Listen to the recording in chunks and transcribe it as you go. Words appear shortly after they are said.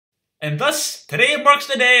And thus, today marks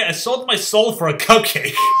the day I sold my soul for a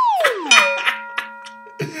cupcake.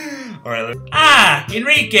 Alright,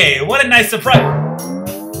 Enrique, what a nice surprise.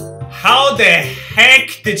 How the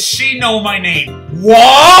heck did she know my name?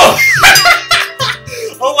 Whoa!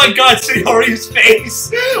 Oh my god, Sayori's face!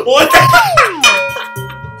 What the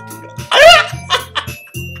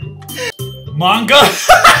Manga?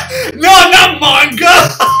 No, not manga!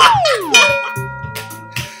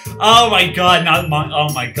 Oh my god, not manga.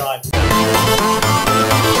 Oh my god.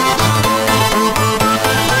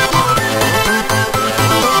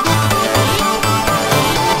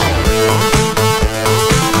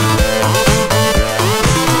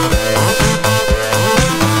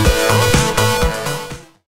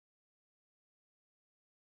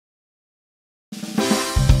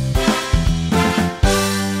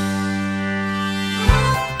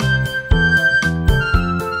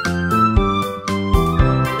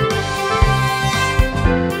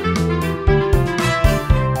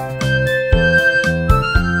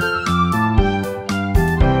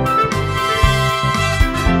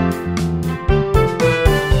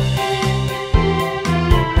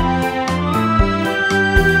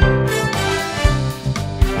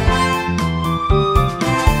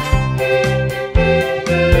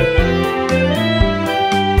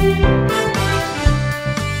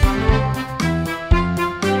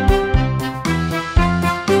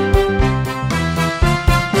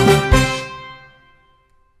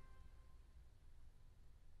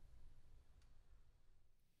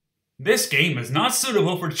 This game is not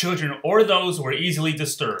suitable for children or those who are easily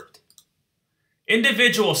disturbed.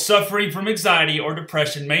 Individuals suffering from anxiety or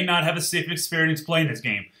depression may not have a safe experience playing this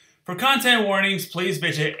game. For content warnings, please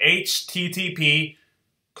visit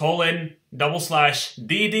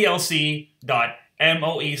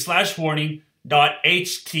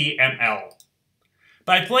http://ddlc.moe/warning.html.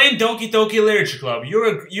 By playing Doki Doki Literature Club,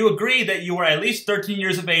 you agree that you are at least 13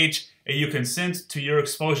 years of age and you consent to your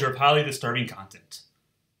exposure of highly disturbing content.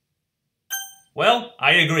 Well,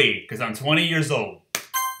 I agree, because I'm 20 years old.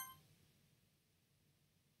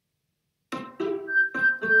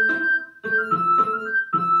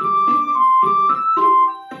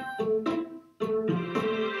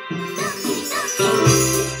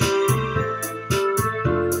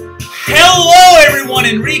 Hello everyone,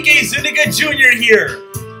 Enrique Zuniga Jr. here.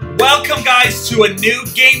 Welcome guys to a new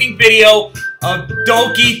gaming video of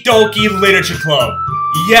Doki Doki Literature Club.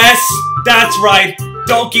 Yes, that's right.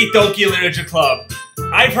 Doki Doki Literature Club.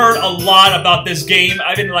 I've heard a lot about this game.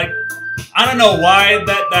 I've been like, I don't know why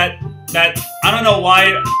I don't know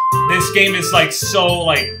why this game is like so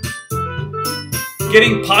like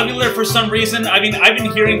getting popular for some reason. I mean, I've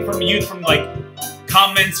been hearing from youth from like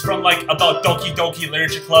comments from like about Doki Doki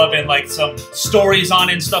Literature Club and like some stories on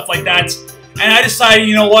it and stuff like that. And I decided,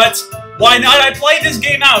 you know what? Why not I play this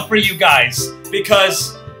game out for you guys?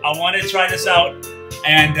 Because I wanted to try this out.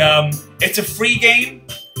 And it's a free game.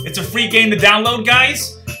 It's a free game to download,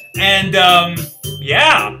 guys. And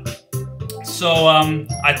yeah. So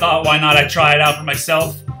I thought, why not I try it out for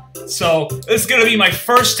myself? So this is gonna be my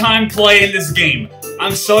first time playing this game.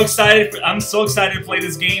 I'm so excited. I'm so excited to play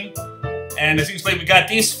this game. And as you can see, we got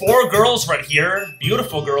these 4 girls right here,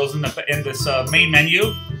 beautiful girls in this main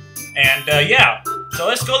menu. And yeah. So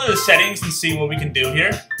let's go to the settings and see what we can do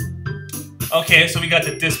here. Okay, so we got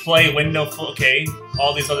the display window, okay,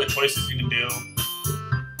 all these other choices you can do.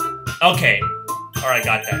 Okay, alright,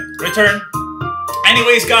 got that. Return.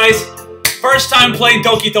 Anyways, guys, first time playing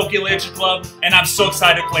Doki Doki Literature Club, and I'm so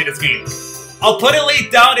excited to play this game. I'll put a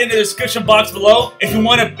link down in the description box below if you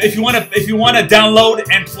wanna download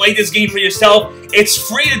and play this game for yourself. It's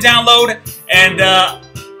free to download, and I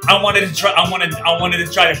wanted to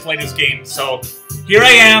try to play this game. So here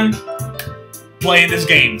I am, playing this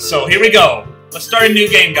game. So here we go. Let's start a new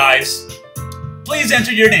game, guys. Please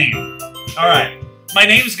enter your name. Alright. My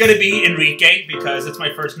name's gonna be Enrique because it's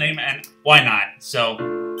my first name and why not? So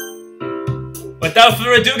without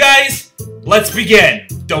further ado, guys, let's begin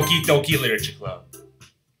Doki Doki Literature Club.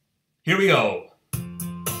 Here we go.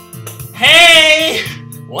 Hey!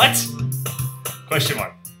 What? Question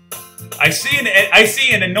mark. I see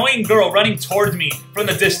an annoying girl running towards me from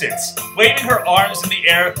the distance, waving her arms in the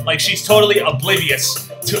air like she's totally oblivious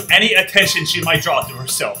to any attention she might draw to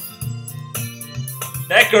herself.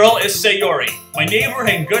 That girl is Sayori, my neighbor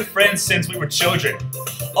and good friend since we were children.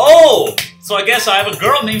 Oh, so I guess I have a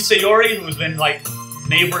girl named Sayori who's been like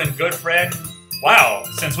neighbor and good friend. Wow,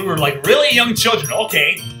 since we were like really young children.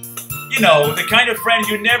 Okay, you know, the kind of friend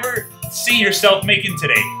you never see yourself making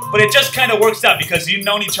today. But it just kind of works out because you've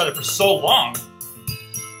known each other for so long.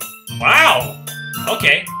 Wow.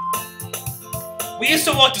 Okay. We used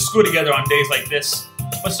to walk to school together on days like this.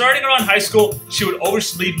 But starting around high school, she would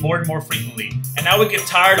oversleep more and more frequently, and I would get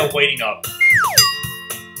tired of waiting up.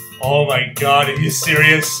 Oh my god, are you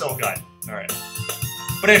serious? Oh god. Alright.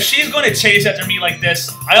 But if she's going to chase after me like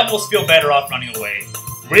this, I almost feel better off running away.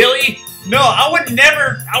 Really? No, I would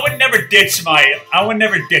never ditch a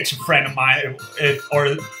friend of mine,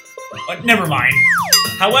 never mind.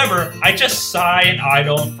 However, I just sigh and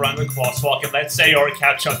idle in front of the crosswalk and let Sayori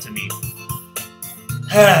catch up to me.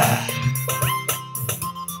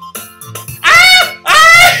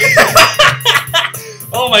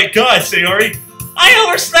 Oh my god, Sayori! I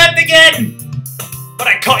overslept again! But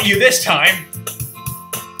I caught you this time.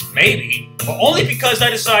 Maybe, but only because I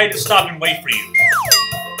decided to stop and wait for you.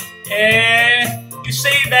 You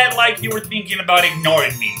say that like you were thinking about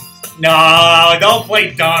ignoring me. No, don't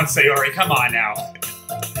play dumb, Sayori. Come on now.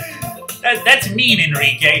 That's mean,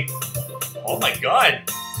 Enrique. Oh my god,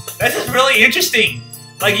 this is really interesting.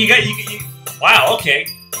 Like you wow, okay.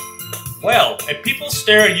 Well, if people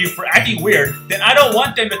stare at you for acting weird, then I don't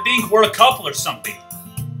want them to think we're a couple or something.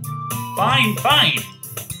 Fine, fine.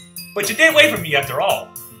 But you did wait for me after all.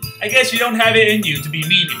 I guess you don't have it in you to be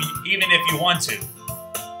mean even if you want to.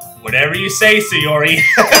 Whatever you say, Sayori.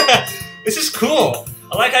 This is cool.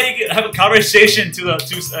 I like how you can have a conversation to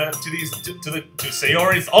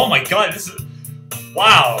Sayori's. Oh my god, this is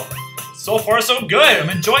wow. So far, so good.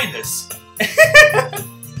 I'm enjoying this.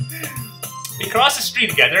 We cross the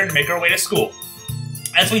street together and make our way to school.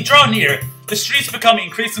 As we draw near, the streets become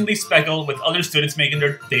increasingly speckled with other students making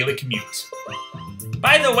their daily commute.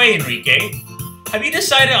 By the way, Enrique, have you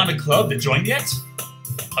decided on a club to join yet?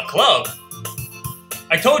 A club?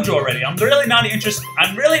 I told you already, I'm really not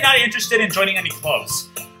interested in joining any clubs.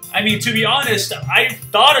 I mean, to be honest, I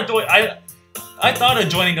thought of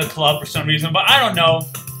joining a club for some reason, but I don't know.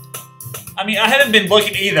 I mean, I haven't been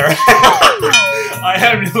looking either. I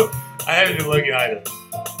haven't been looking either.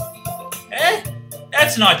 Eh?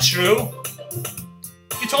 That's not true.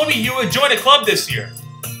 You told me you would join a club this year.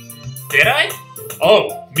 Did I?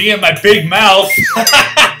 Oh, me and my big mouth.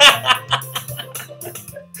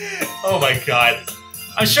 Oh my god.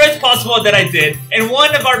 I'm sure it's possible that I did, in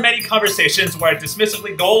one of our many conversations where I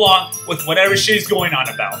dismissively go along with whatever she's going on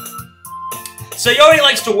about. Sayori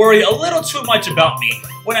likes to worry a little too much about me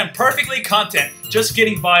when I'm perfectly content just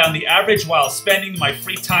getting by on the average while spending my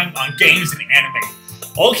free time on games and anime.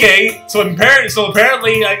 Okay, so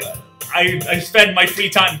apparently I spend my free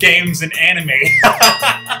time games and anime.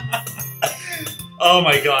 Oh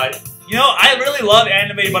my god. You know, I really love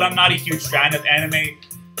anime, but I'm not a huge fan of anime.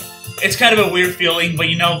 It's kind of a weird feeling, but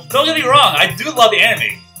you know, don't get me wrong, I do love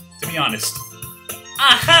anime, to be honest.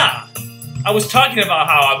 Aha! I was talking about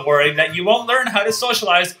how I'm worried that you won't learn how to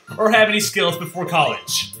socialize or have any skills before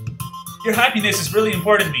college. Your happiness is really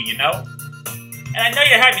important to me, you know? And I know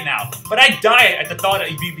you're happy now, but I die at the thought of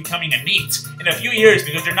you becoming a NEET in a few years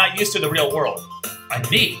because you're not used to the real world. A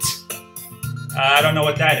NEET? I don't know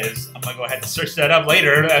what that is. I'm gonna go ahead and search that up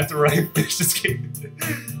later after I finish this game.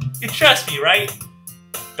 You trust me, right?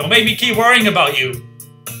 Don't make me keep worrying about you.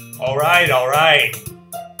 Alright, alright.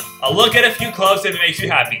 I'll look at a few clubs if it makes you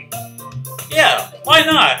happy. Yeah, why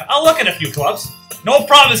not? I'll look at a few clubs. No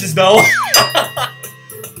promises, though.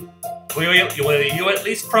 Will you at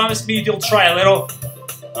least promise me you'll try a little?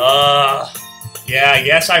 Yeah,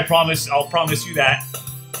 yes, I promise. I'll promise you that.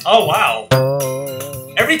 Oh, wow.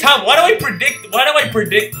 Every time, why do I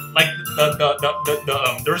predict, like,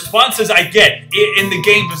 the responses I get in the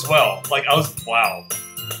game as well? Like, wow.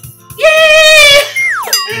 Yay!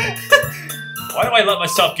 Why do I let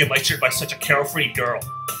myself get lectured by such a carefree girl?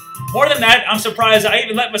 More than that, I'm surprised I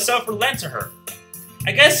even let myself relent to her.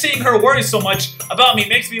 I guess seeing her worry so much about me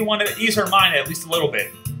makes me want to ease her mind at least a little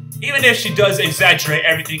bit. Even if she does exaggerate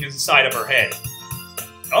everything inside of her head.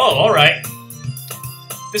 Oh, alright.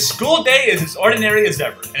 The school day is as ordinary as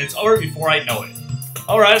ever, and it's over before I know it.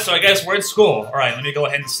 Alright, so I guess we're in school. Alright, let me go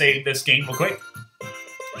ahead and save this game real quick.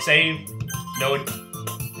 Save. Load.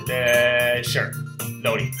 Sure.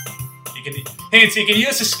 Loading. Hints, you can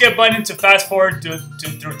use the skip button to fast forward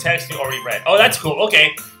through text you already read. Oh, that's cool.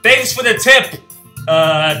 Okay. Thanks for the tip,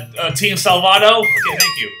 Team Salvado. Okay,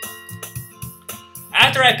 thank you.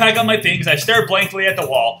 After I pack up my things, I stare blankly at the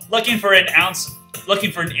wall, looking for an ounce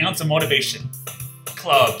of motivation.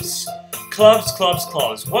 Clubs.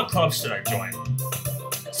 Clubs. What clubs should I join?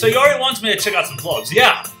 Sayori wants me to check out some clubs.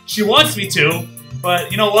 Yeah, she wants me to,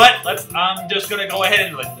 but you know what? I'm just gonna go ahead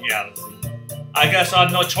and let's see. I guess I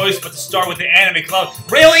have no choice but to start with the anime club.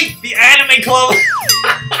 Really? The anime club?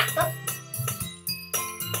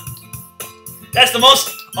 That's the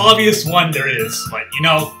most obvious one there is, but you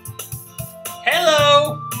know.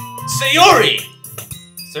 Hello! Sayori!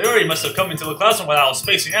 Sayori must have come into the classroom while I was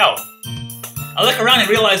spacing out. I look around and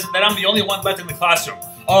realize that I'm the only one left in the classroom.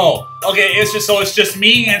 Oh, okay, it's just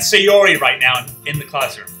me and Sayori right now in the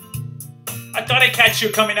classroom. I thought I'd catch you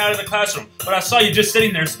coming out of the classroom, but I saw you just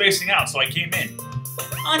sitting there spacing out, so I came in.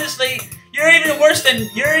 Honestly, you're even worse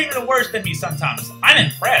than me sometimes. I'm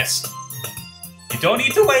impressed. You don't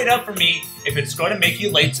need to wait up for me if it's going to make you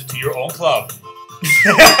late to your own club.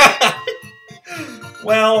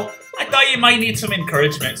 Well, I thought you might need some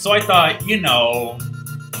encouragement, so I thought, you know...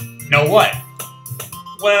 Know what?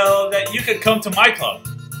 Well, that you could come to my club.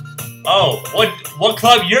 Oh, what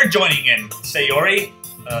club you're joining in, Sayori?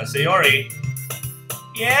 Sayori?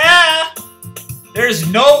 Yeah? There's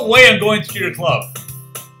no way I'm going to your club.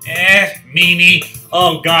 Meanie.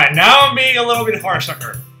 Oh god, now I'm being a little bit harsh on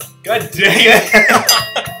her. God dang it.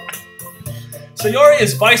 Sayori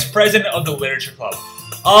is vice president of the literature club.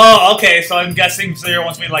 Oh, okay, so I'm guessing Sayori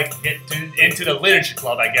wants me to, like, get into the literature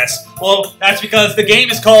club, I guess. Well, that's because the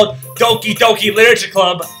game is called Doki Doki Literature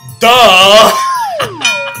Club. Duh!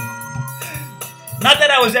 Not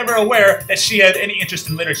that I was ever aware that she had any interest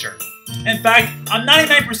in literature. In fact, I'm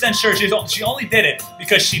 99% sure she only did it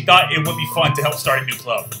because she thought it would be fun to help start a new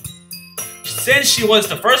club. Since she was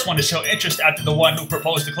the first one to show interest after the one who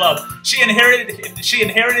proposed the club, she inherited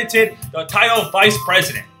the title of vice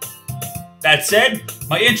president. That said,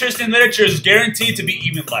 my interest in literature is guaranteed to be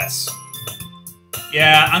even less.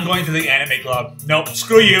 Yeah, I'm going to the anime club. Nope,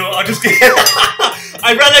 screw you. I'll just get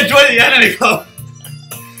I'd rather join the anime club.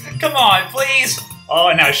 Come on, please.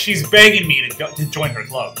 Oh, now she's begging me to join her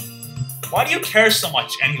club. Why do you care so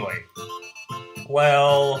much anyway?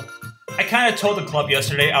 Well, I kind of told the club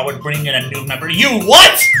yesterday I would bring in a new member. You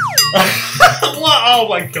what? What? Oh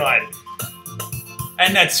my god.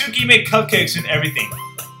 And Natsuki made cupcakes and everything.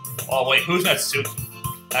 Oh wait, who's Natsuki?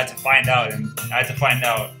 I had to find out in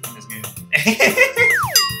this game.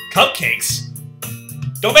 Cupcakes?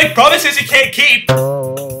 Don't make promises you can't keep!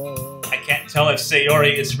 I can't tell if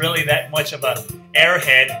Sayori is really that much of a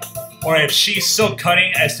airhead, or if she's so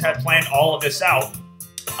cunning as to have planned all of this out.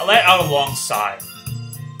 I let out a long sigh.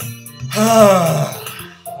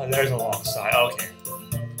 Oh, there's a long sigh, okay.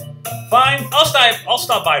 Fine, I'll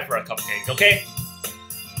stop by for a cupcake, okay?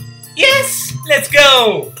 Yes! Let's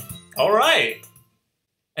go! Alright.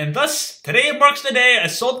 And thus, today marks the day I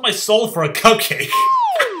sold my soul for a cupcake.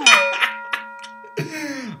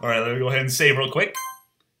 Alright, let me go ahead and save real quick.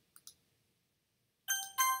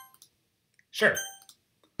 Sure.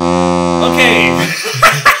 Okay.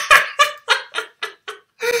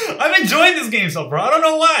 I'm enjoying this game so far. I don't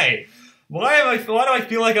know why. Why do I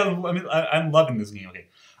feel like I'm loving this game? Okay.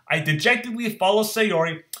 I dejectedly follow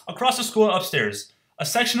Sayori across the school upstairs. A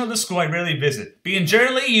section of the school I rarely visit, being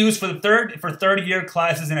generally used for third-year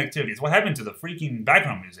classes and activities. What happened to the freaking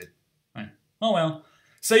background music? Oh well.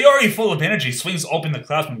 Sayori, full of energy, swings open the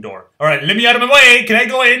classroom door. All right, let me out of my way. Can I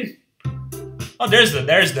go in? Oh, there's the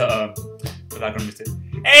background music.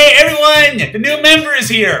 Hey, everyone! The new member is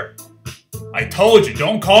here. I told you,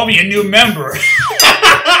 don't call me a new member.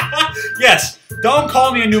 Yes, don't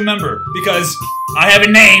call me a new member because I have a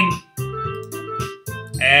name.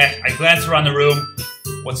 I glance around the room.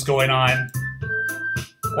 What's going on?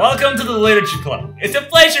 Welcome to the Literature Club. It's a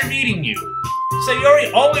pleasure meeting you.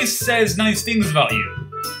 Sayori always says nice things about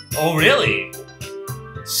you. Oh, really?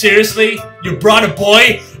 Seriously? You brought a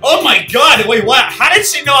boy? Oh my god, wait, what? How did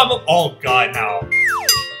she know I'm a— Oh god, now.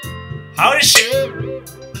 How did she—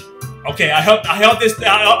 Okay, I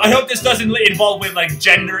hope this doesn't involve with like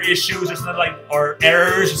gender issues or something like, or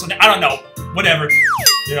errors or something. I don't know. Whatever.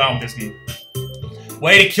 Get on with this game.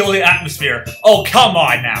 Way to kill the atmosphere. Oh, come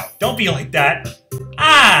on now. Don't be like that.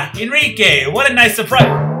 Ah, Enrique, what a nice surprise.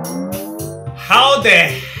 How the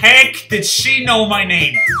heck did she know my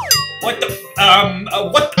name? What the,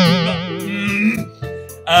 what the,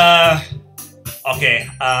 okay,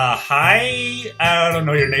 hi. I don't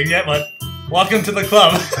know your name yet, but welcome to the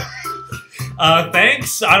club.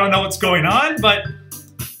 Thanks. I don't know what's going on, but,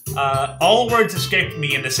 all words escaped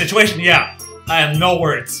me in this situation. Yeah, I have no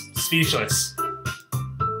words. Speechless.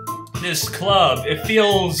 This club, it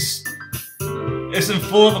feels... isn't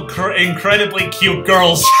full of incredibly cute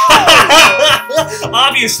girls.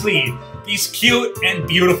 Obviously, these cute and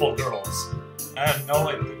beautiful girls. I have no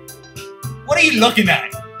idea. What are you looking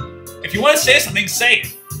at? If you want to say something, say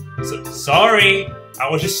it. So, sorry, I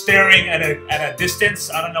was just staring at a distance.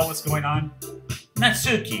 I don't know what's going on.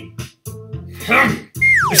 Natsuki.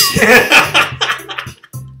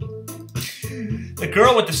 The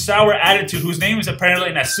girl with the sour attitude, whose name is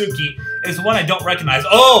apparently Natsuki, is the one I don't recognize.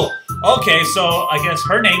 Oh! Okay, so I guess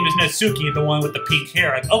her name is Natsuki, the one with the pink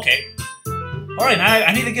hair. Okay. Alright, now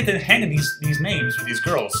I need to get the hang of these names with these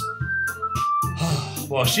girls.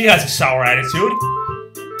 Well, she has a sour attitude.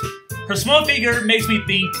 Her small figure makes me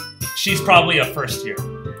think she's probably a first year.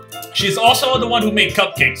 She's also the one who made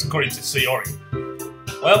cupcakes, according to Sayori.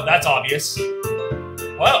 Well, that's obvious.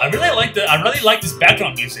 Well, I really like this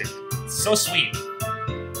background music. It's so sweet.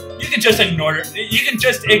 You can just ignore her. You can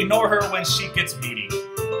just ignore her when she gets moody.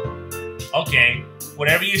 Okay,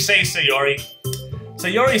 whatever you say, Sayori.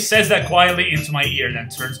 Sayori says that quietly into my ear, then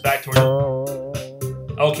turns back toward.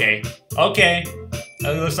 Okay.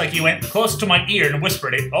 It looks like he went close to my ear and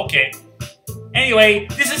whispered it. Okay. Anyway,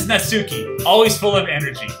 this is Natsuki, always full of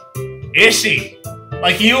energy. Is she?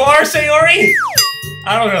 Like you are, Sayori?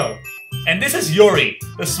 I don't know. And this is Yuri,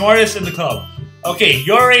 the smartest in the club. Okay,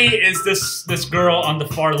 Yuri is this girl on the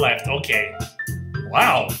far left. Okay.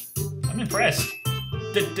 Wow. I'm impressed.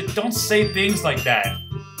 Don't say things like that.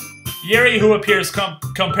 Yuri, who appears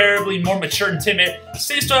comparably more mature and timid,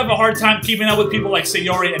 seems to have a hard time keeping up with people like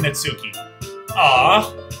Sayori and Natsuki.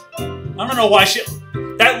 Aww. I don't know why she...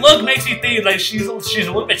 That look makes me think like she's a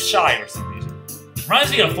little bit shy for some reason. Reminds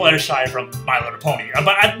me of Fluttershy from My Little Pony.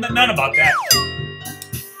 But none about that.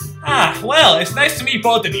 Ah, well, it's nice to meet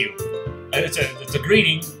both of you. It's a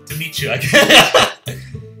greeting to meet you. And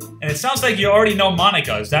it sounds like you already know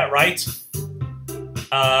Monika, is that right?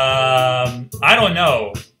 I don't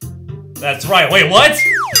know. That's right. Wait, what?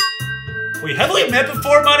 Wait, have we met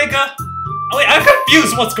before, Monika? Oh, wait, I'm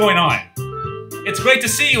confused what's going on. It's great to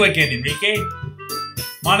see you again, Enrique.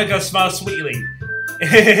 Monika smiles sweetly.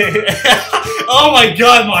 Oh my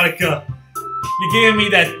god, Monika! You gave me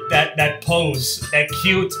that pose. That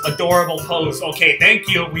cute, adorable pose. Okay, thank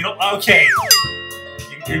you. We don't... Okay.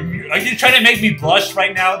 Are you trying to make me blush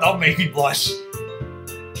right now? Don't make me blush.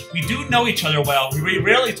 We do know each other well. We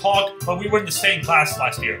rarely talk, but we were in the same class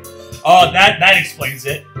last year. Oh, that explains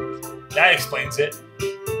it. That explains it.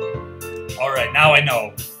 Alright, now I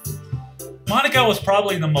know. Monika was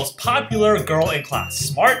probably the most popular girl in class.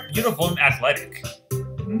 Smart, beautiful, and athletic.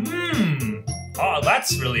 Oh,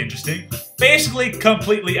 that's really interesting. Basically,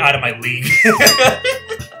 completely out of my league.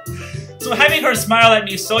 So having her smile at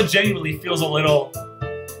me so genuinely feels a little...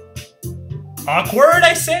 awkward,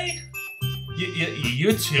 I say?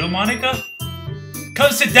 You too, Monika?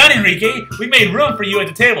 Come sit down, Enrique. We made room for you at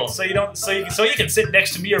the table, so you can sit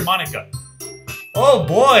next to me or Monika. Oh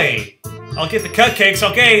boy! I'll get the cupcakes,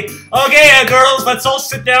 okay? Okay, girls, let's all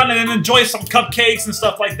sit down and enjoy some cupcakes and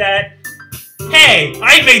stuff like that. Hey,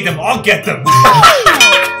 I made them. I'll get them.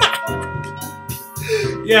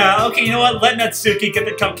 Yeah, okay, you know what? Let Natsuki get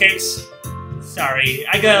the cupcakes. Sorry,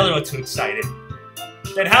 I got a little too excited.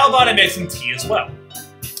 Then how about I make some tea as well?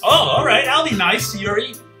 Oh, alright, I'll be nice,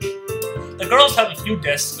 Yuri. The girls have a few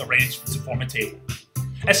desks arranged to form a table.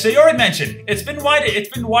 As Sayori mentioned, it's been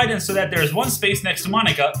widened so that there is one space next to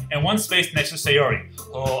Monika and one space next to Sayori.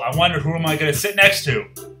 Oh, I wonder who am I going to sit next to?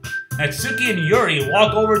 Natsuki and Yuri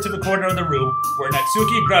walk over to the corner of the room where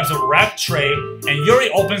Natsuki grabs a wrapped tray and Yuri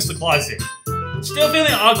opens the closet. Still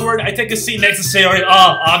feeling awkward, I take a seat next to Sayori.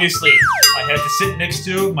 Obviously, I had to sit next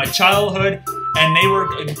to my childhood and neighbor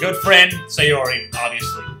good friend, Sayori,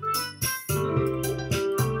 obviously.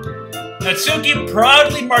 Natsuki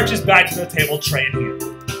proudly marches back to the table tray in here.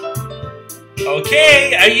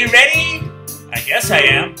 Okay, are you ready? I guess I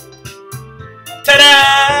am.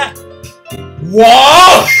 Ta-da!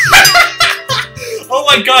 Whoa! Oh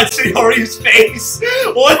my god, Sayori's face!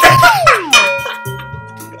 What the...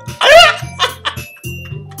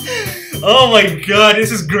 Oh my god,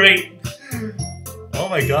 this is great! Oh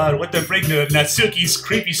my god, what the frick, Natsuki's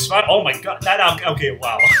creepy smile. Oh my god, okay,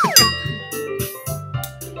 wow.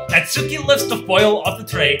 Natsuki lifts the foil off the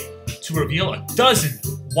tray to reveal a dozen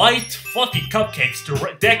white, fluffy cupcakes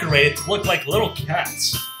decorated to look like little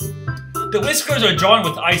cats. The whiskers are drawn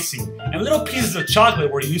with icing, and little pieces of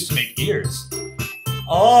chocolate were used to make ears.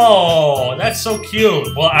 Oh, that's so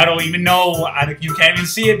cute. Well, I don't even know. You can't even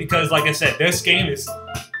see it because, like I said, this game is...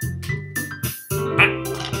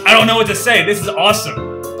 I don't know what to say. This is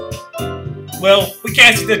awesome. Well, we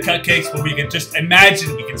can't see the cupcakes, but we can just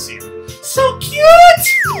imagine we can see them. So cute!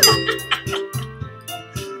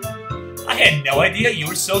 I had no idea you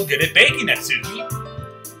were so good at baking, Natsuki.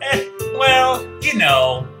 Well, you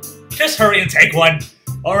know. Just hurry and take one.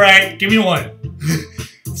 Alright, give me one.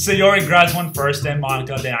 Sayori grabs one first, then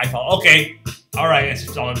Monika, then I follow. Okay. Alright,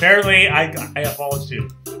 so apparently I follow too.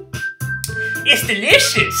 It's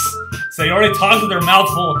delicious! Sayori talks with her mouth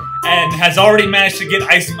full and has already managed to get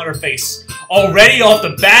icing on her face. Already off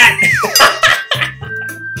the bat!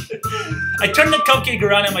 I turn the cupcake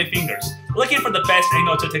around in my fingers, looking for the best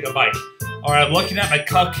angle to take a bite. Alright, I'm looking at my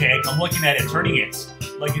cupcake, I'm looking at it, turning it.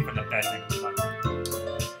 Looking for the best angle to bite.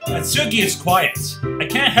 Natsuki is quiet. I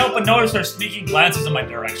can't help but notice her sneaking glances in my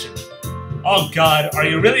direction. Oh god, are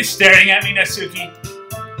you really staring at me, Natsuki?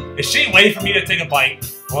 Is she waiting for me to take a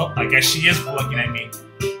bite? Well, I guess she is looking at me.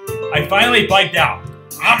 I finally bite down.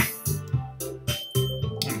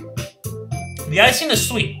 The icing is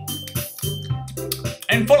sweet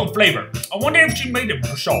and full of flavor. I wonder if she made it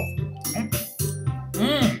herself.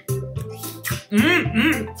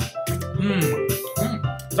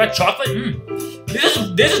 Is that chocolate?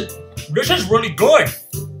 This is really good.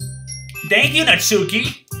 Thank you,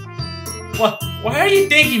 Natsuki. What? Why are you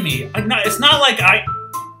thanking me? It's not like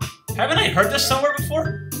haven't I heard this somewhere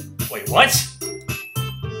before? Wait, what?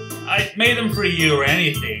 I made them for you or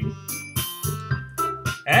anything.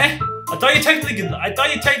 Eh? I thought you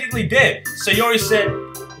technically did. Sayori said,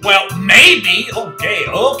 well, maybe.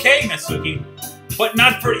 Okay, Natsuki. But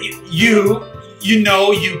not for you. You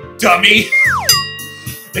know, you dummy.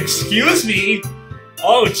 Excuse me?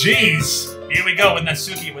 Oh, jeez. Here we go with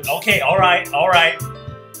Natsuki. Okay, alright.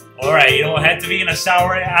 You don't have to be in a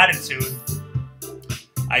sour attitude.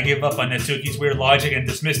 I give up on Natsuki's weird logic and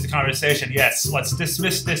dismiss the conversation. Yes, let's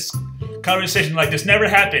dismiss this conversation like this never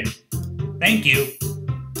happened. Thank you.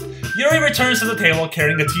 Yuri returns to the table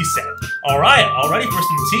carrying a tea set. Alright, all ready for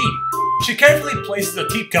some tea. She carefully places a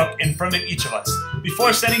teacup in front of each of us,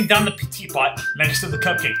 before setting down the teapot next to the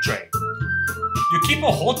cupcake tray. You keep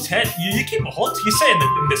a whole tea set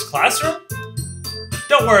in this classroom?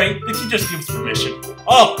 Don't worry, the teacher just gives permission.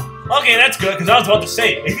 Oh, okay, that's good, because I was about to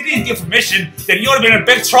say, if you didn't give permission, then you would have been in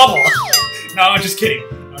big trouble. No, I'm just kidding.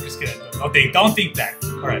 Don't think that.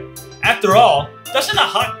 Alright. After all, doesn't a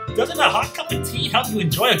hot cup of tea help you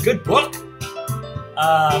enjoy a good book?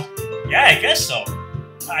 Yeah, I guess so.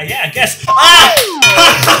 Yeah, I guess. Ah!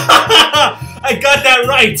 I got that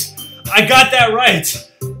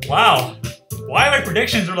right. Wow. Why my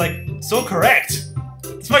predictions are like so correct?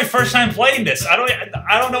 It's my first time playing this. I don't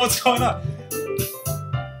know what's going on.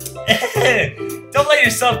 Don't let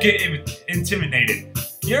yourself get intimidated.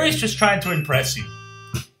 Yuri's just trying to impress you.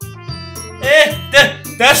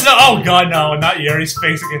 That's not. Oh god, no, not Yuri's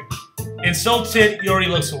face again. Insulted, Yuri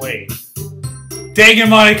looks away. Dang it,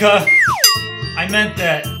 Monika. I meant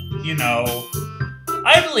that, you know.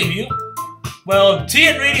 I believe you. Well, tea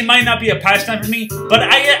and reading might not be a pastime for me, but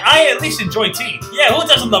I at least enjoy tea. Yeah, who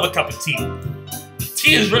doesn't love a cup of tea?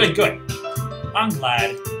 Tea is really good. I'm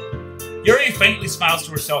glad. Yuri faintly smiles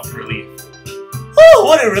to herself in relief. Whew,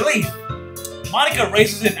 what a relief! Monika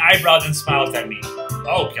raises an eyebrow and smiles at me.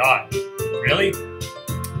 Oh god. Really?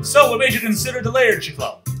 So, what made you consider the literature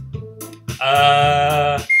club?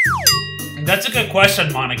 That's a good question,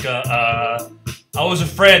 Monika. I was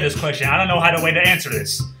afraid of this question. I don't know how to answer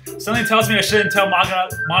this. Something tells me I shouldn't tell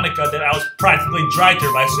Monika that I was practically dragged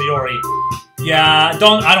here by Sayori. Yeah, I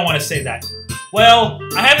don't want to say that. Well,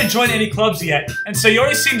 I haven't joined any clubs yet, and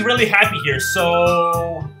Sayori seemed really happy here,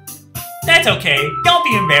 so... That's okay. Don't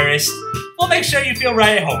be embarrassed. We'll make sure you feel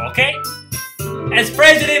right at home, okay? As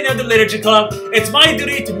president of the literature club, it's my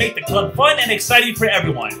duty to make the club fun and exciting for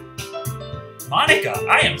everyone. Monika,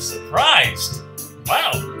 I am surprised.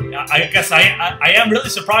 Wow, I guess I am really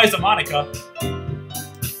surprised at Monika.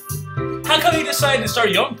 How come you decided to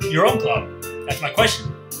start your own club? That's my question.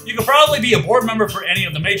 You could probably be a board member for any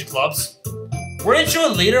of the major clubs. Weren't you a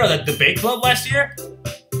leader of the debate club last year?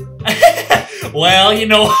 Well, you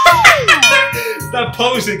know, that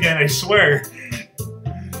pose again, I swear.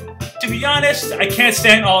 To be honest, I can't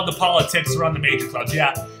stand all the politics around the major clubs.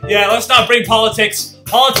 Yeah, let's not bring politics.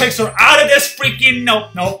 Politics are out of this freaking... No.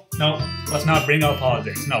 Let's not bring up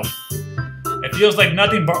politics. No. It feels like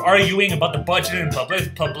nothing but arguing about the budget and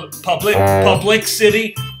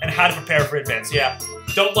publicity and how to prepare for events. Yeah.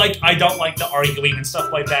 I don't like the arguing and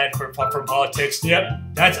stuff like that for politics. Yep.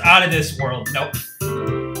 That's out of this world. Nope.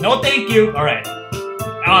 No, thank you. All right.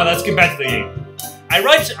 Let's get back to the game.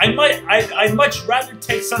 I'd much rather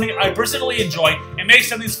take something I personally enjoy and make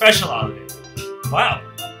something special out of it. Wow.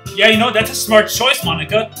 Yeah, you know, that's a smart choice,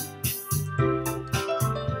 Monika.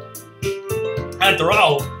 After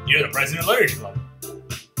all, you're the president of the Literature Club.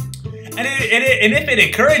 And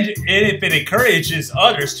if it encourages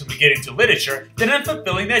others to get into literature, then I'm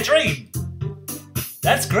fulfilling that dream.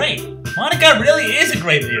 That's great. Monika really is a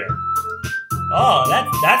great leader. Oh,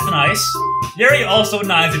 that's nice. Yuri also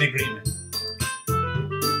nods in agreement.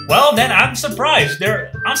 Well, then I'm surprised.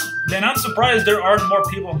 I'm surprised there aren't more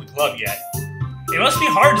people in the club yet. It must be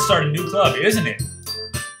hard to start a new club, isn't it?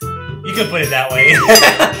 You could put it that way.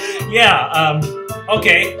 Yeah,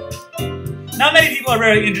 okay. Not many people are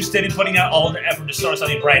very interested in putting out all the effort to start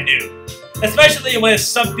something brand new. Especially when it's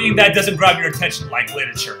something that doesn't grab your attention like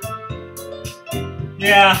literature.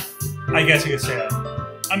 Yeah, I guess you could say that.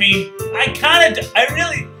 I mean, I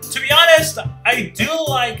really, to be honest, I do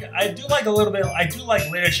like a little bit. I do like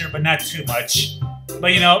literature, but not too much.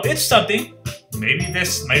 But you know, it's something. Maybe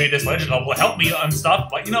this legend will help me on stuff.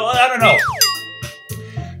 But you know, I don't know.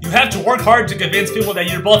 You have to work hard to convince people that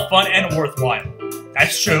you're both fun and worthwhile.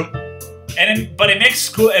 That's true. But it makes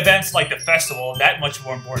school events like the festival that much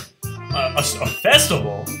more important. A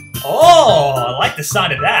festival? Oh, I like the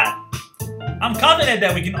sound of that. I'm confident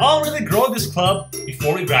that we can all really grow this club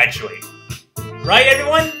before we graduate. Right,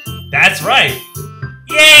 everyone? That's right.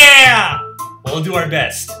 Yeah! We'll do our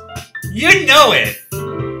best. You know it!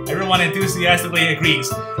 Everyone enthusiastically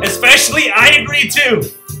agrees. Especially I agree too!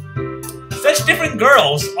 Such different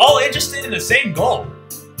girls, all interested in the same goal.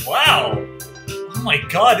 Wow! Oh my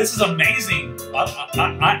god, this is amazing!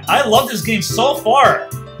 I love this game so far!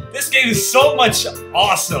 This game is so much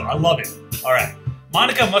awesome! I love it. Alright.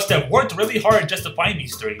 Monika must have worked really hard just to find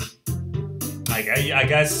these three. I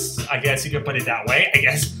guess you could put it that way, I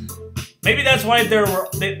guess. Maybe that's why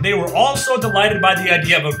they were all so delighted by the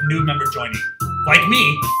idea of a new member joining. Like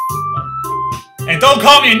me. And don't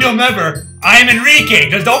call me a new member, I'm Enrique,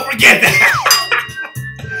 just don't forget that!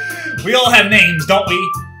 We all have names, don't we?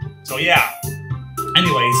 So yeah.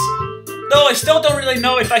 Anyways, though I still don't really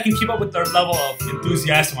know if I can keep up with their level of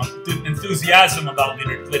enthusiasm about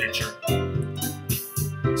literature.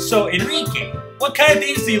 So Enrique, what kind of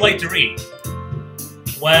things do you like to read?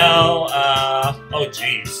 Well, oh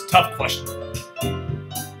geez, tough question.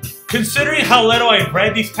 Considering how little I've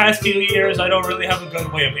read these past few years, I don't really have a good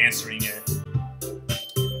way of answering it.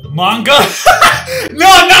 Manga?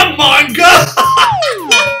 No, not manga!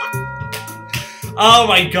 Oh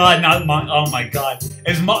my god, not manga. Oh my god.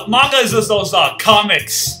 Manga is just those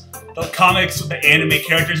comics. The comics with the anime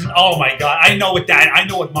characters. And oh my god, I know what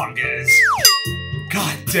manga is.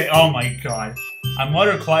 God damn, oh my god. I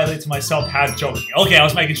muttered quietly to myself, half joking. Okay, I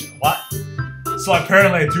was making sure. What? So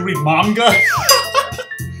apparently I do read manga?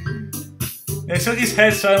 Natsuki's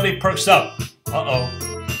head suddenly perks up. Uh-oh.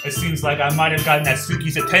 It seems like I might have gotten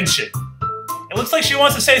Natsuki's attention. It looks like she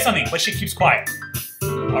wants to say something, but she keeps quiet.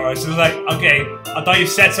 Alright, so she's like, okay, I thought you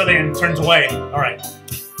said something and turns away. Alright.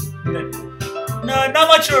 No, not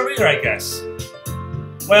much of a reader, I guess.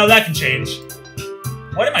 Well, that can change.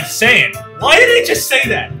 What am I saying? Why did they just say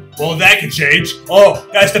that? Well, that can change. Oh,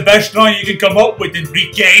 that's the best line you can come up with,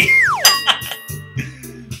 Enrique.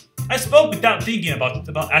 I spoke without thinking about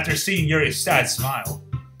after seeing Yuri's sad smile.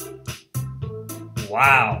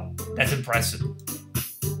 Wow, that's impressive.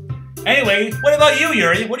 Anyway, what about you,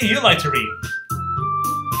 Yuri? What do you like to read?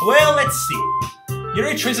 Well, let's see.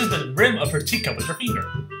 Yuri traces the rim of her teacup with her finger.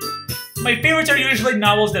 My favorites are usually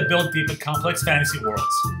novels that build deep and complex fantasy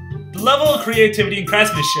worlds. The level of creativity and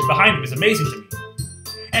craftsmanship behind them is amazing to me.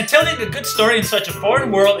 And telling a good story in such a foreign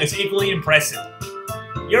world is equally impressive.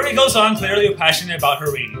 Yuri goes on, clearly passionate about her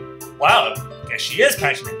reading. Wow, I guess she is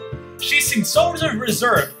passionate. She seems so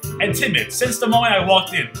reserved and timid since the moment I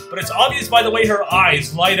walked in, but it's obvious by the way her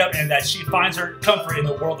eyes light up and that she finds her comfort in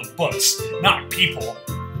the world of books, not people.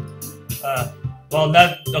 Well,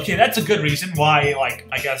 that's a good reason why, like,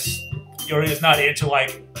 I guess Yuri is not into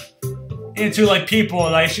people.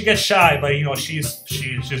 Like, she gets shy, but you know, she's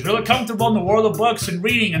really comfortable in the world of books and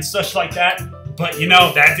reading and such like that. But you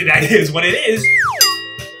know, that is what it is.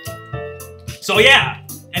 So yeah.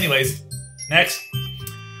 Anyways, next.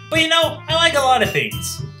 But you know, I like a lot of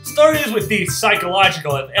things. Stories with these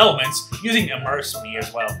psychological elements using immerse me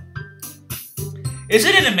as well.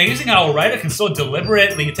 Isn't it amazing how a writer can so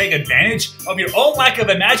deliberately take advantage of your own lack of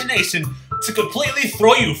imagination to completely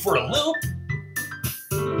throw you for a loop?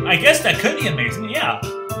 I guess that could be amazing, yeah.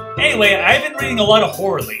 Anyway, I've been reading a lot of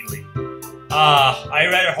horror lately. I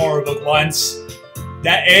read a horror book once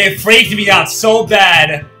that it freaked me out so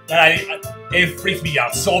bad that it freaked me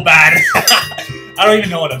out so bad. I don't even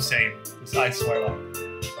know what I'm saying. I swear.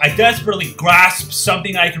 I desperately grasp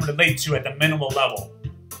something I can relate to at the minimal level.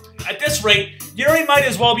 At this rate, Yuri might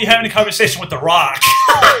as well be having a conversation with The Rock.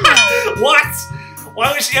 What?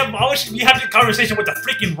 Why would she be having a conversation with the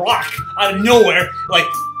freaking Rock out of nowhere? Like,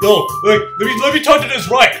 yo, let me talk to this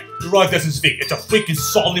Rock. The Rock doesn't speak. It's a freaking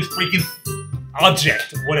solid freaking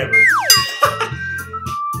object, whatever.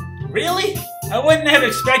 Really? I wouldn't have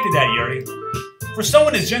expected that, Yuri. For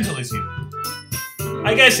someone as gentle as you.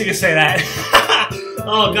 I guess you could say that.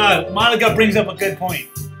 Oh god, Monika brings up a good point.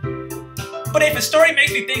 But if a story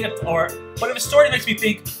makes me think,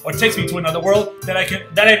 or takes me to another world, then I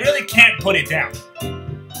really can't put it down.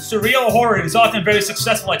 Surreal horror is often very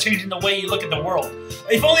successful at changing the way you look at the world,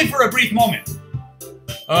 if only for a brief moment.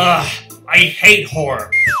 Ugh, I hate horror.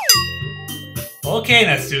 Okay,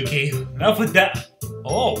 Natsuki, enough with that.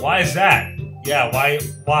 Oh, why is that? Yeah, why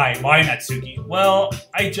Natsuki? Well,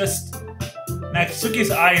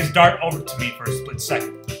 Natsuki's eyes dart over to me for a split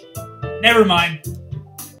second. Never mind.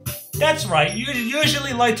 That's right, you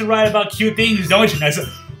usually like to write about cute things, don't you,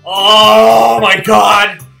 Natsuki? Oh my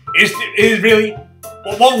god! Is really...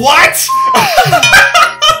 What?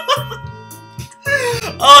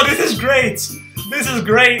 Oh, this is great! This is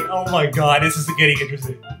great! Oh my god, this is getting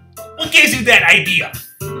interesting. What gives you that idea?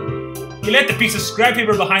 You left a piece of scrap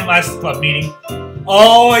paper behind last club meeting.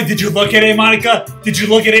 Oh, did you look at it, Monika? Did you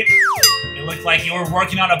look at it? It looked like you were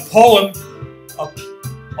working on a poem.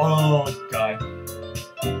 Oh god.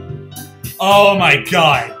 Oh my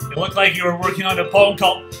god. It looked like you were working on a poem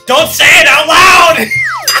called... Don't say it out loud!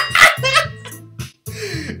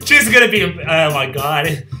 She's gonna be... Oh my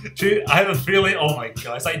god. I have a feeling... Oh my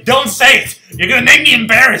god. It's like, don't say it! You're gonna make me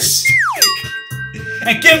embarrassed!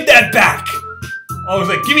 And give that back! Oh, I was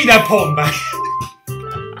like, give me that poem back.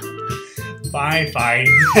 Fine.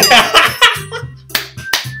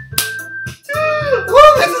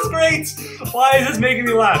 Woo, this is great! Why is this making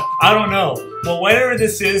me laugh? I don't know. But whatever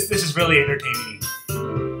this is really entertaining.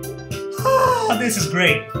 This is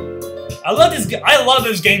great. I love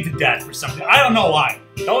this game to death for something. I don't know why.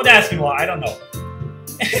 Don't ask me why. I don't know.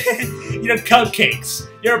 Your cupcakes,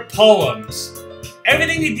 your poems.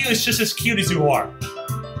 Everything you do is just as cute as you are.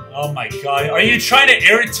 Oh my god. Are you trying to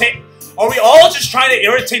irritate... Are we all just trying to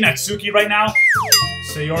irritate Natsuki right now?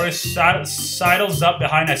 Sayori sidles up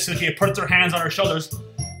behind Natsuki and puts her hands on her shoulders,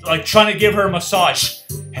 like trying to give her a massage.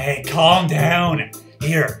 Hey, calm down.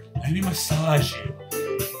 Here, let me massage you.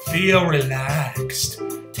 Feel relaxed.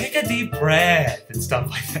 Take a deep breath and stuff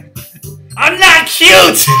like that. I'm not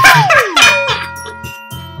cute!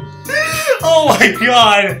 Oh my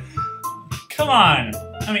god. Come on.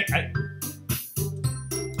 I mean,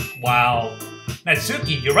 Wow.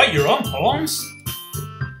 Natsuki, you write your own poems?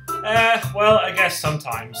 Well, I guess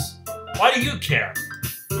sometimes. Why do you care?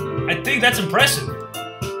 I think that's impressive.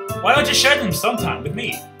 Why don't you share them sometime with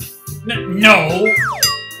me? No!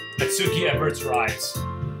 Natsuki averts her eyes.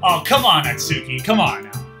 Oh, come on, Natsuki, come on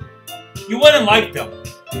now. You wouldn't like them.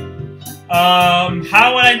 How would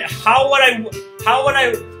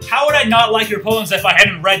I not like your poems if I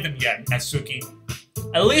hadn't read them yet, Natsuki?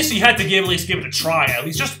 At least you had to give it a try. At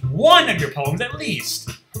least just one of your poems, at least.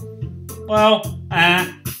 Well,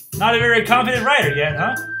 not a very confident writer yet,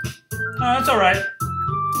 huh? That's alright.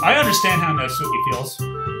 I understand how Natsuki feels.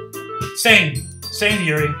 Same,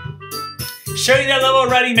 Yuri. Sharing that level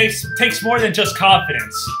of writing takes more than just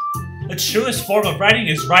confidence. The truest form of writing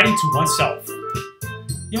is writing to oneself.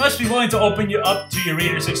 You must be willing to open you up to your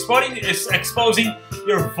readers, exposing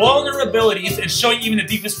your vulnerabilities and showing even the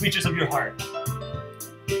deepest reaches of your heart.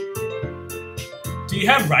 Do you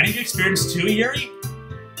have writing experience too, Yuri?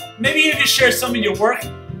 Maybe if you share some of your work,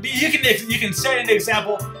 you can set an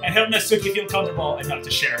example and help Natsuki feel comfortable enough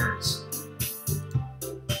to share hers.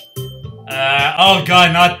 Oh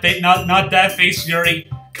god, not that face, Yuri.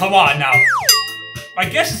 Come on now. I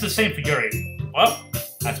guess it's the same for Yuri. Well,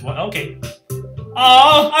 that's what. Okay.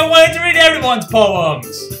 Oh, I wanted to read everyone's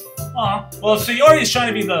poems. Aw, well, Sayori is trying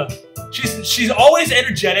to be the. She's always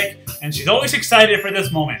energetic and she's always excited for this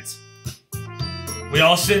moment. We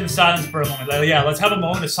all sit in silence for a moment. Like, yeah, let's have a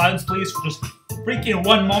moment of silence, please, for just freaking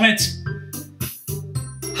one moment.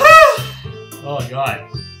 Oh god.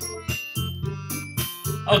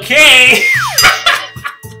 Okay.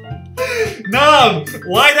 No,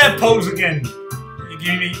 why that pose again?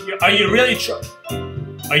 Are you really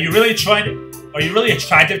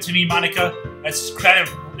attractive to me, Monika? That's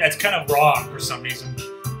kind of wrong for some reason.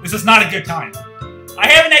 This is not a good time. I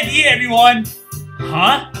have an idea, everyone.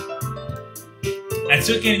 Huh?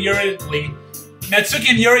 Natsuki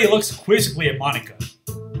and Yuri looks quizzically at Monika.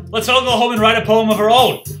 Let's all go home and write a poem of our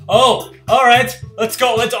own. Oh, all right. Let's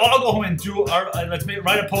all go home and do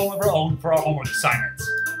write a poem of our own for our homework assignments.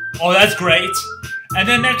 Oh, that's great. And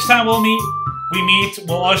then next time we'll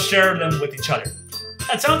all share them with each other.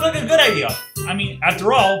 That sounds like a good idea. I mean,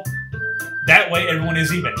 after all, that way everyone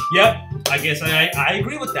is even. Yep, I guess I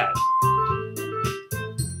agree with that.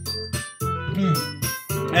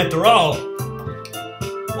 After all,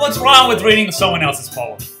 what's wrong with reading someone else's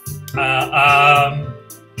poem?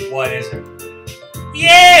 What is it?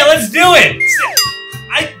 Yeah, let's do it!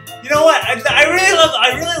 You know what? I really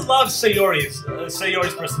love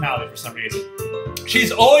Sayori's personality for some reason.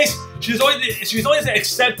 She's always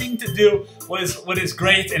accepting to do what is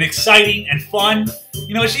great and exciting and fun.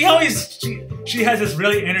 You know, she has this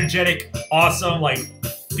really energetic, awesome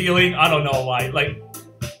feeling. I don't know why.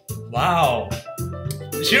 Wow.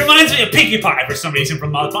 She reminds me of Pinkie Pie for some reason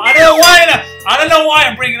from Mother Pony. I don't know why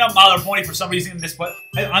I'm bringing up Mother Pony for some reason in this, but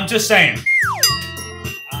I'm just saying.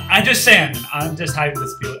 I'm just saying. I'm just having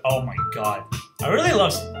this feeling. Oh my god. I really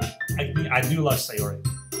love... I do love Sayori.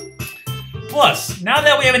 Plus, now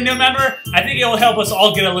that we have a new member, I think it will help us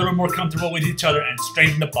all get a little more comfortable with each other and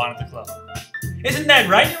strengthen the bond of the club. Isn't that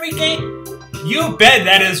right, Enrique? You bet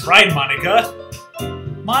that is right, Monika.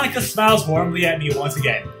 Monika smiles warmly at me once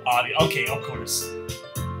again. Okay, of course.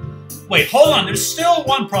 Wait, hold on. There's still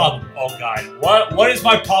one problem. Oh god. What is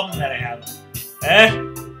my problem that I have?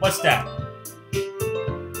 What's that?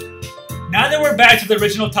 Now that we're back to the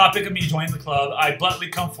original topic of me joining the club, I bluntly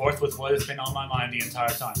come forth with what has been on my mind the entire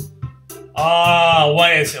time.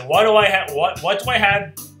 What is it? What do I have? What do I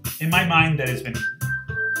have in my mind that has been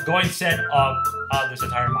going set up this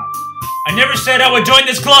entire month? I never said I would join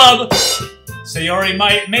this club. Sayori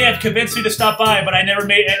may have convinced me to stop by, but I never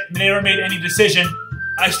made any decision.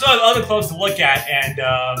 I still have other clubs to look at, and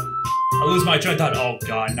I lose my train of thought. Oh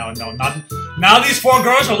god, no, not now. These 4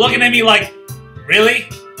 girls are looking at me like, really?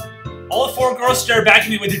 All 4 girls stare back at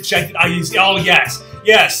me with dejected eyes. Oh yes,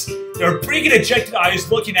 yes. They're freaking dejected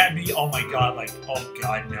eyes looking at me. Oh my god, like, oh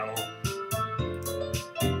god, no.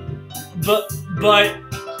 But,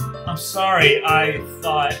 I'm sorry, I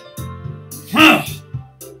thought...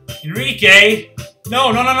 Enrique!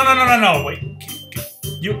 No, wait.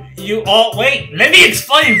 You all, wait, let me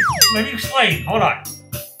explain! Hold on.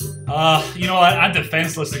 You know what, I'm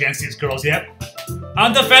defenseless against these girls, yep.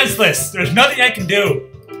 I'm defenseless, there's nothing I can do.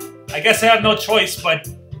 I guess I have no choice but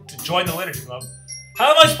to join the literature club.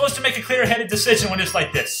 How am I supposed to make a clear-headed decision when it's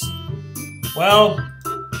like this? Well,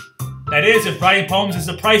 that is, if writing poems is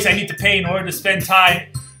the price I need to pay in order to spend time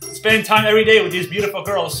every day with these beautiful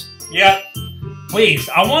girls. Yeah, please.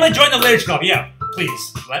 I want to join the literature club. Yeah,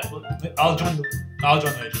 please. I'll join the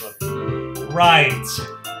literature club. Right.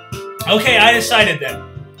 Okay, I decided then.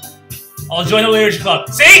 I'll join the literature club.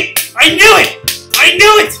 See? I knew it! I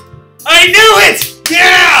knew it! I knew it!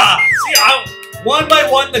 Yeah! See, one by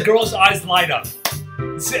one, the girls' eyes light up.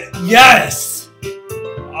 Yes!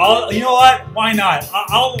 You know what? Why not?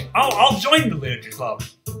 I'll join the literature club.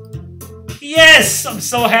 Yes! I'm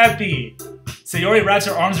so happy. Sayori wraps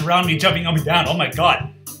her arms around me, jumping up and down. Oh my god.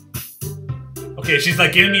 Okay, she's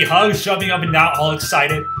like giving me hugs, jumping up and down, all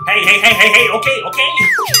excited. Hey, okay.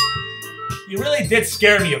 You really did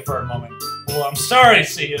scare me for a moment. Well, I'm sorry,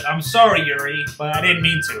 Yuri, but I didn't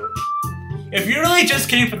mean to. If you really just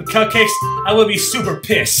came for the cupcakes, I would be super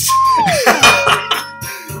pissed.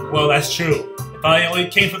 Well, that's true. If I only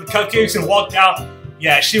came for the cupcakes and walked out,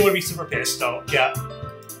 yeah, she would be super pissed, so yeah,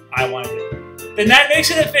 I wanted it. Then that makes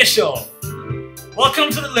it official. Welcome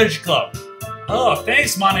to the literature club. Oh,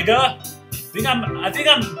 thanks, Monika. I think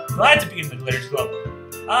I'm glad to be in the literature club.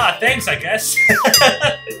 Ah, thanks, I guess.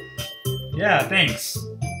 Yeah, thanks.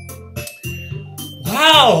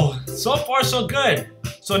 Wow, so far so good.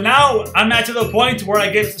 So now I'm at to the point where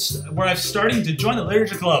I'm starting to join the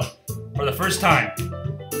literature club for the first time.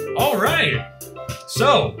 All right.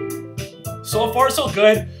 So far so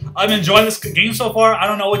good. I'm enjoying this game so far. I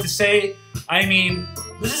don't know what to say. I mean,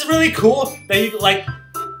 this is really cool that you like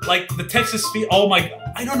the Texas speed. Oh my,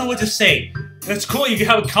 I don't know what to say. It's cool. You can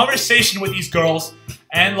have a conversation with these girls,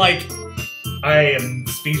 and like, I am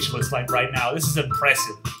speechless like right now. This is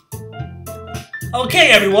impressive.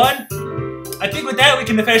 Okay, everyone. I think with that we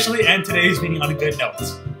can officially end today's meeting on a good note.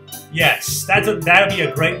 Yes, that'll be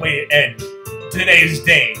a great way to end today's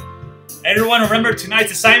day. Everyone remember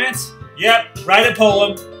tonight's assignment? Yep, write a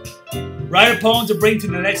poem. Write a poem to bring to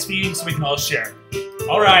the next meeting so we can all share.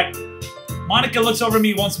 Alright. Monika looks over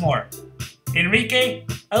me once more. Enrique,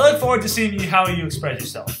 I look forward to seeing how you express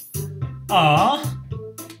yourself. Aww.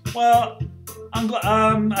 Well, I'm glad,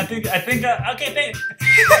 okay, thanks.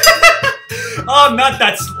 Oh, not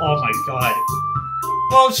that, oh my god.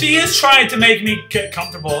 Well, she is trying to make me get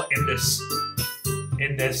comfortable in this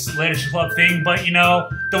literature club thing, but you know,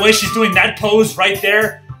 the way she's doing that pose right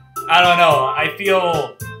there, I don't know, I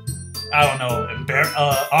feel, I don't know,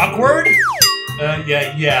 awkward?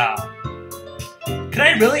 Yeah. Can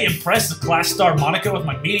I really impress the class star Monika with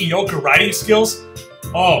my mediocre writing skills?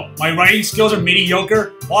 Oh, my writing skills are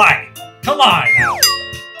mediocre? Why? Come on now.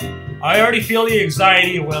 I already feel the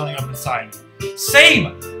anxiety welling up inside me.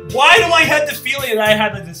 Same! Why do I have the feeling that I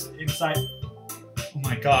have this anxiety? Oh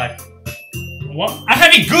my god. What? I'm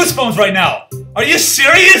having goosebumps right now! Are you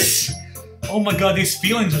serious? Oh my god, these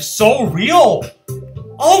feelings are so real!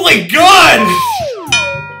 Oh my god!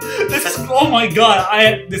 This is, oh my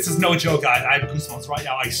god, this is no joke, guys. I have goosebumps right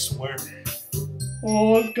now, I swear.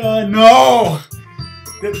 Oh god, no!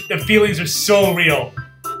 The feelings are so real.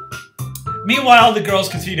 Meanwhile, the girls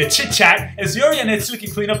continue to chit-chat as Yuri and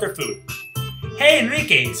Natsuki clean up their food. Hey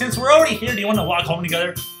Enrique, since we're already here, do you want to walk home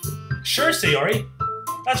together? Sure, Sayori.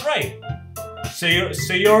 That's right.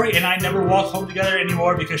 Sayori and I never walk home together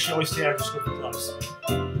anymore because she always stays after school for clubs.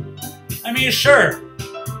 I mean, sure.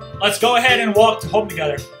 Let's go ahead and walk home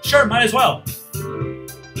together. Sure, might as well.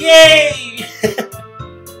 Yay!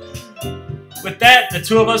 With that, the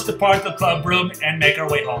two of us depart the club room and make our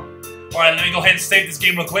way home. Alright, let me go ahead and save this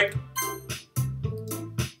game real quick.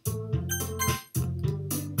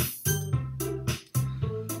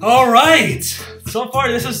 Alright! So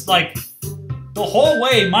far, this is like... The whole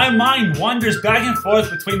way, my mind wanders back and forth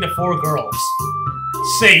between the four girls.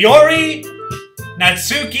 Sayori,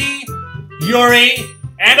 Natsuki, Yuri,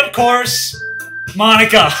 and of course,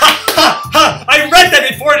 Monika. Ha ha ha! I read that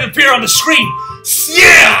before it appeared on the screen!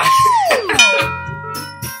 Yeah!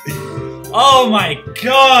 Oh my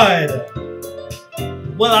god!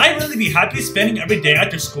 Will I really be happy spending every day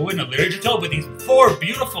after school in a literature club with these four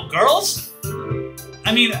beautiful girls?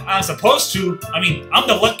 I mean, I'm supposed to. I mean, I'm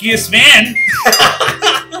the luckiest man.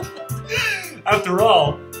 After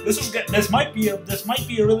all, this might be a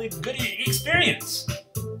really good experience.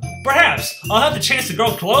 Perhaps I'll have the chance to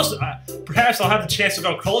grow close. Perhaps I'll have the chance to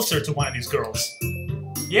grow closer to one of these girls.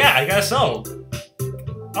 Yeah, I guess so.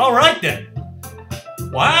 All right then.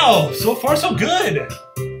 Wow, so far so good.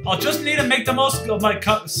 I'll just need to make the most of my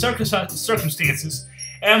circumstances,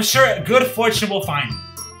 and I'm sure good fortune will find me.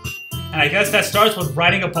 And I guess that starts with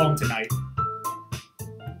writing a poem tonight.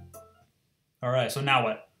 Alright, so now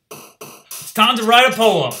what? It's time to write a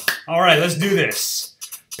poem. Alright, let's do this.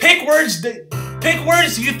 Pick words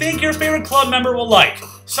you think your favorite club member will like.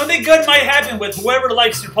 Something good might happen with whoever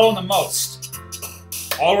likes your poem the most.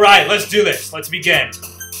 Alright, let's do this. Let's begin.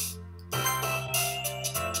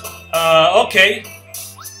 Okay.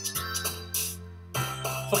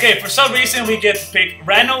 Okay, for some reason we get to pick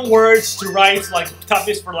random words to write, like,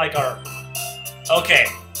 topics for, like, our... Okay,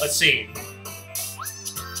 let's see.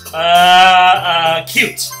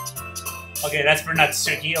 Cute. Okay, that's for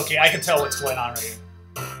Natsuki. Okay, I can tell what's going on right here.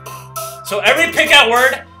 So every pick-out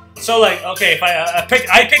word, so, like, okay, if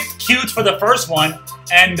I picked cute for the first one,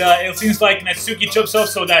 and, it seems like Natsuki jumps up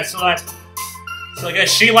so I guess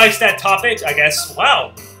she likes that topic, I guess.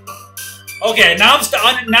 Wow. Okay, now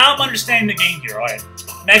I'm understanding the game here, alright.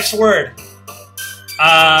 Next word.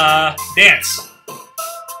 Dance.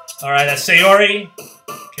 Alright, that's Sayori.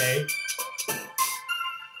 Okay.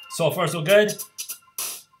 So far, so good.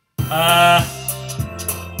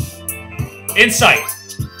 Insight.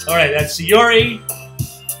 Alright, that's Yuri.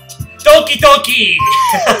 Doki Doki!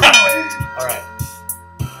 Alright.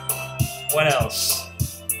 What else?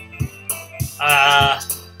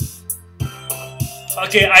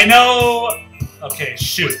 Okay, I know... Okay,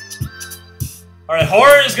 shoot. Alright,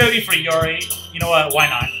 horror is gonna be for Yuri. You know what? Why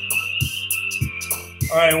not?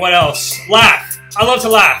 Alright, what else? Laugh. I love to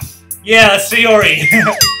laugh. Yeah, let's see Yuri.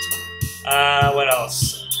 What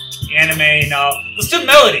else? Anime, no. Let's do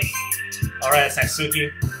melody. Alright, that's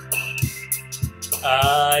Natsuki.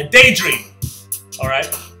 Daydream.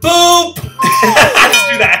 Alright. Boop! Let's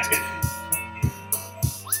do that.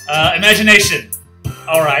 Imagination.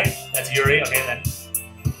 Alright, that's Yuri. Okay, then.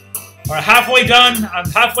 Alright, halfway done. I'm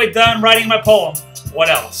halfway done writing my poem. What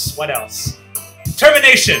else? What else?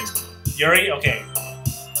 Determination. Yuri? Okay.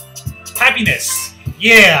 Happiness.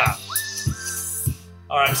 Yeah!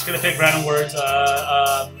 Alright, I'm just gonna pick random words.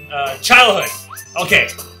 Childhood. Okay.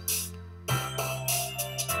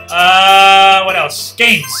 What else?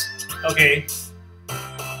 Games. Okay.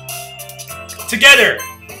 Together.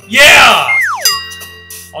 Yeah!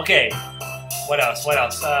 Okay. What else? What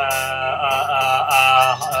else?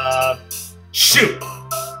 Shoot.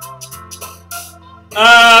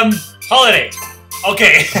 Holiday.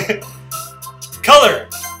 Okay. Color.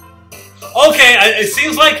 Okay, it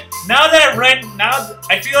seems like now that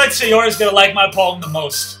I feel like Sayori's gonna like my poem the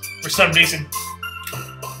most for some reason.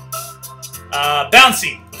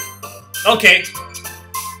 Bouncy. Okay.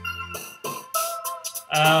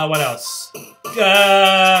 What else?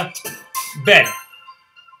 Bed.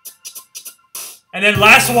 And then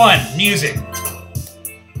last one, music.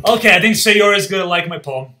 Okay, I think Sayori's gonna like my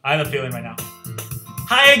poem. I have a feeling right now.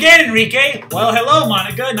 Hi again, Enrique. Well, hello,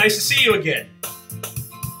 Monika. Nice to see you again.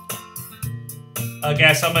 I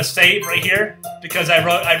guess I'm gonna save right here because I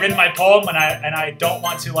written my poem and I don't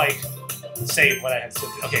want to like save what I had.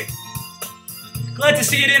 Okay. Glad to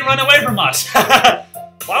see you didn't run away from us.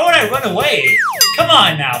 Why would I run away? Come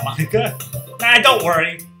on now, Monika. Nah, don't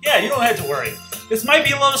worry. Yeah, you don't have to worry. This might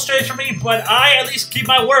be a little strange for me, but I at least keep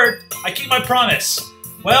my word. I keep my promise.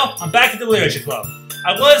 Well, I'm back at the literature club.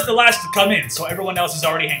 I was the last to come in, so everyone else is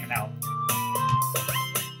already hanging out.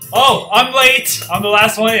 Oh, I'm late. I'm the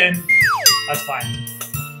last one in. That's fine.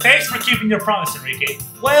 Thanks for keeping your promise, Enrique.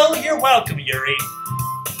 Well, you're welcome, Yuri.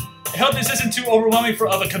 I hope this isn't too overwhelming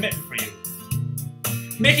of a commitment for you.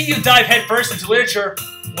 Making you dive headfirst into literature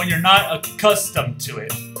when you're not accustomed to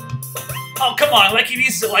it. Oh, come on, like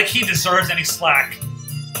he deserves any slack.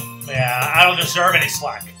 Yeah, I don't deserve any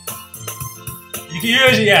slack. You can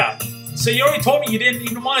usually, yeah. Sayori told me you didn't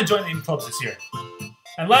even want to join any clubs this year.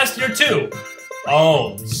 And last year, too.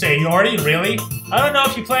 Oh, Sayori, really? I don't know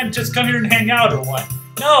if you plan to just come here and hang out or what.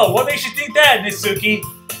 No, what makes you think that, Natsuki?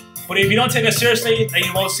 But if you don't take it seriously, then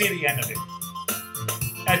you won't see the end of it.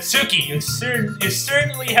 Natsuki, you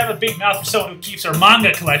certainly have a big mouth for someone who keeps her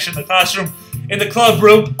manga collection in the classroom in the club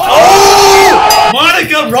room. Oh!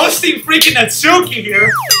 Monika roasting freaking Natsuki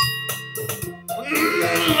here.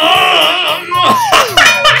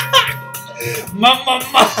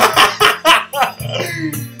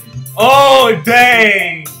 Oh,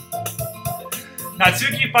 dang.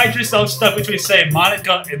 Natsuki finds herself stuck between, say,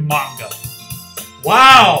 Monika and manga.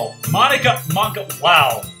 Wow. Monika, manga,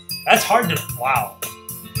 wow. That's hard to, wow.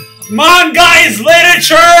 Manga is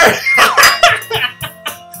literature!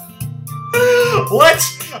 What?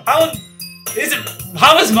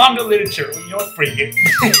 How is manga literature? You know what, freak it.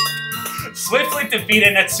 Swiftly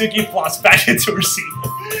defeated, Natsuki plops back into her seat.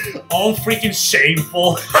 All freaking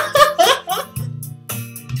shameful.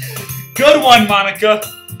 Good one, Monika.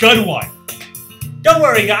 Good one. Don't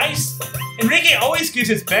worry, guys. Enrique always gives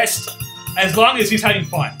his best as long as he's having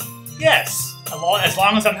fun. Yes, as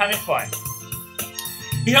long as I'm having fun.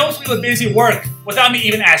 He helps me with busy work without me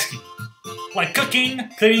even asking. Like cooking,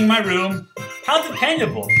 cleaning my room. How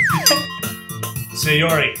dependable.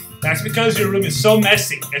 Sayori, that's because your room is so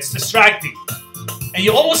messy. It's distracting. And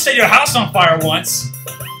you almost set your house on fire once.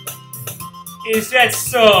 Is that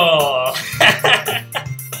so?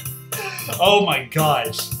 Oh my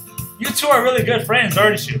gosh. You two are really good friends,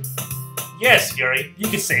 aren't you? Yes, Yuri, you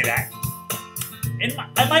can say that.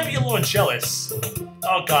 I might be a little jealous.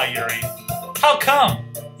 Oh god, Yuri. How come?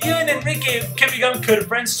 You and Enrique can become good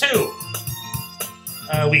friends too.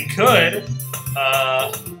 We could.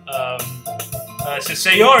 So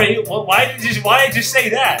Sayori, why did you say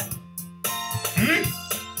that? Hmm?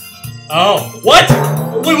 Oh, what?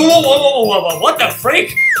 Whoa, what the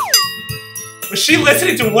freak? Was she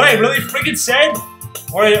listening to what I really freaking said?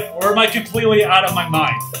 Or am I completely out of my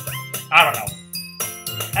mind? I don't know.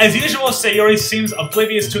 As usual, Sayori seems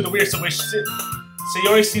oblivious to the weird situation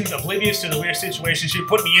she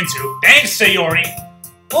put me into. Thanks, Sayori!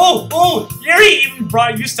 Oh, Yuri even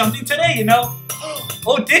brought you something today, you know?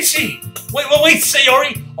 Oh, did she? Wait,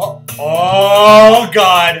 Sayori! Oh,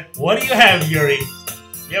 God. What do you have, Yuri?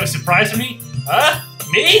 You have a surprise for me? Huh?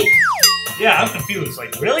 Me? Yeah, I'm confused.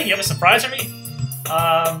 Like, really? You have a surprise for me?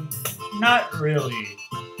 Not really.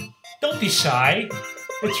 Don't be shy.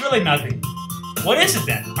 It's really nothing. What is it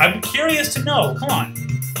then? I'm curious to know. Come on.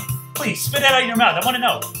 Please, spit it out of your mouth. I want to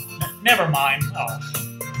know. Never mind. Oh.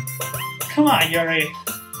 Come on, Yuri.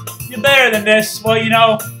 You're better than this. Well, you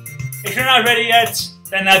know, if you're not ready yet,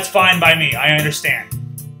 then that's fine by me. I understand.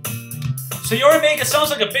 So Yuri make it sounds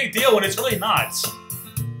like a big deal when it's really not.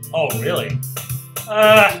 Oh, really?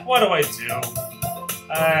 What do I do?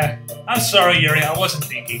 I'm sorry, Yuri. I wasn't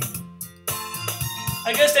thinking.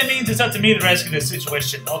 I guess that means it's up to me to rescue this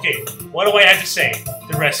situation. Okay, what do I have to say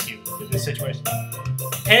to rescue this situation?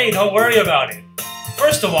 Hey, don't worry about it.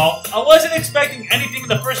 First of all, I wasn't expecting anything in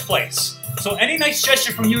the first place. So any nice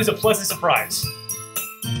gesture from you is a pleasant surprise.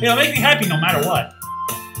 It'll make me happy no matter what.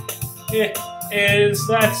 Is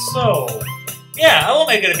that so? Yeah, I won't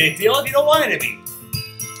make it a big deal if you don't want it to be.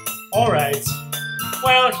 Alright.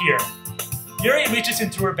 Well, here. Yuri reaches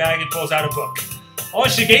into her bag and pulls out a book. Oh,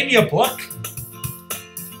 she gave me a book?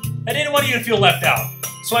 I didn't want you to feel left out,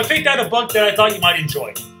 so I picked out a book that I thought you might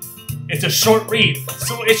enjoy. It's a short read,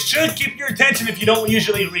 so it should keep your attention if you don't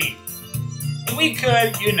usually read. And we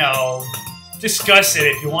could, you know, discuss it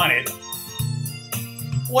if you wanted.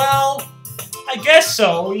 Well, I guess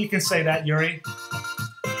so. You can say that, Yuri.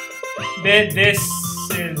 This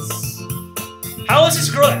is... How is this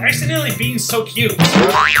girl accidentally being so cute?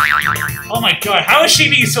 Oh my god, how is she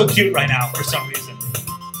being so cute right now for some reason?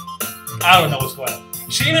 I don't know what's going on.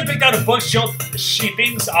 She even picked out a book she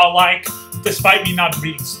thinks I'll like, despite me not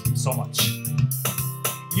reading so much.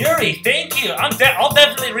 Yuri, thank you. I'll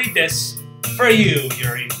definitely read this. For you,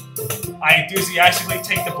 Yuri. I enthusiastically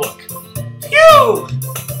take the book. Phew!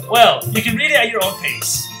 Well, you can read it at your own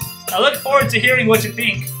pace. I look forward to hearing what you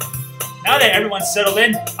think. Now that everyone's settled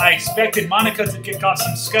in, I expected Monika to kick off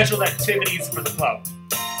some scheduled activities for the club.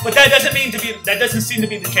 But that doesn't seem to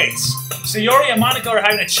be the case. Sayori and Monika are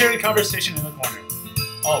having a cheery conversation in the corner.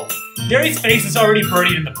 Oh, Yuri's face is already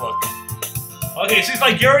buried in the book. Okay, seems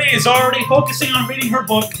like Yuri is already focusing on reading her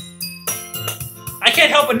book. I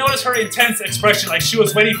can't help but notice her intense expression like she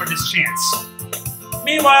was waiting for this chance.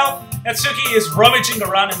 Meanwhile, Natsuki is rummaging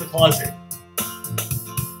around in the closet.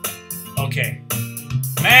 Okay.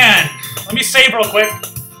 Man, let me save real quick.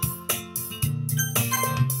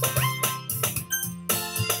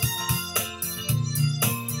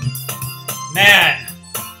 Man,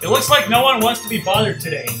 it looks like no one wants to be bothered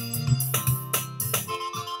today.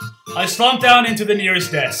 I slumped down into the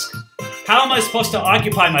nearest desk. How am I supposed to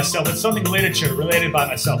occupy myself with something literature related by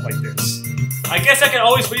myself like this? I guess I could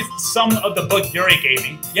always read some of the book Yuri gave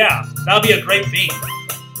me. Yeah, that would be a great thing.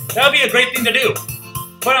 That would be a great thing to do.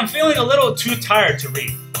 But I'm feeling a little too tired to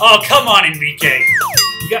read. Oh, come on, Enrique.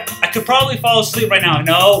 I could probably fall asleep right now.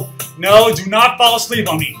 No, do not fall asleep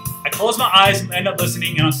on me. I close my eyes and end up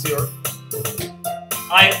listening in on Sayori.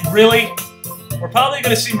 We're probably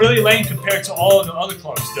going to seem really lame compared to all of the other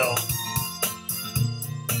clubs, though.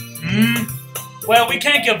 Well, we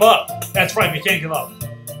can't give up. That's right, we can't give up.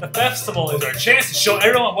 The festival is our chance to show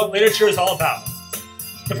everyone what literature is all about.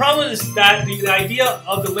 The problem is that the idea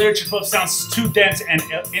of the literature club sounds too dense and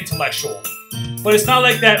intellectual. But it's not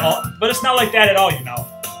like that at all, you know.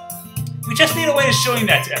 We just need a way of showing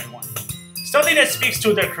that to everyone. Something that speaks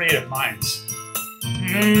to their creative minds.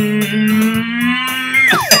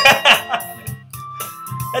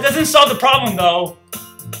 That doesn't solve the problem, though.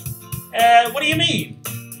 What do you mean?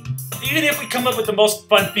 Even if we come up with the most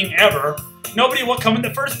fun thing ever, nobody will come in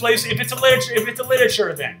the first place if it's a literature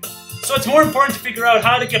event. So it's more important to figure out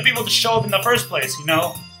how to get people to show up in the first place, you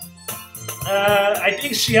know? I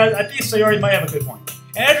think Sayori might have a good point.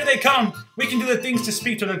 And after they come, we can do the things to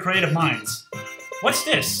speak to their creative minds. What's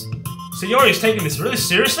this? Sayori's taking this really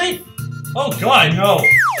seriously? Oh god, no.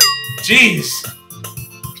 Jeez.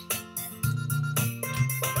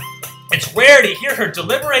 It's rare to hear her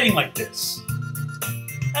deliberating like this.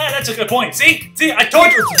 That's a good point. See, I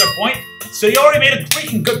told you it's a good point. Sayori made a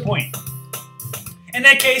freaking good point. In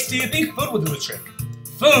that case, do you think food will do the trick?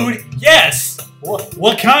 Food? Yes!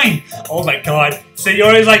 What kind? Oh my god.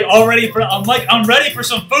 Sayori's like, I'm ready for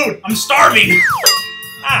some food. I'm starving.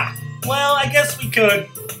 Well, I guess we could.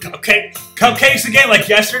 Cupcakes again like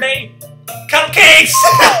yesterday? Cupcakes!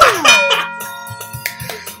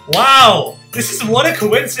 Wow! This is what a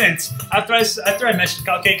coincidence. After I mentioned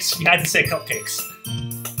cupcakes, you had to say cupcakes.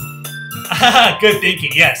 Good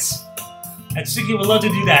thinking, yes. Natsuki would love to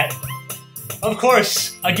do that. Of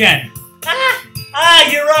course, again.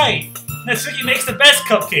 You're right. Natsuki makes the best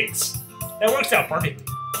cupcakes. That works out perfectly.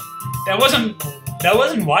 That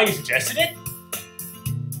wasn't why you suggested it?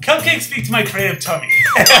 Cupcakes speak to my creative tummy.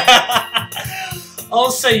 Oh,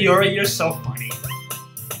 Sayori, you're so funny.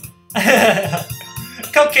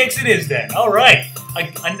 Cupcakes it is then. Alright.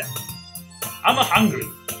 I'm hungry.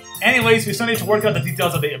 Anyways, we still need to work out the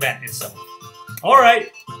details of the event itself.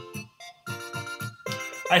 Alright.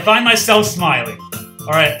 I find myself smiling.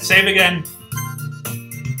 Alright, save again.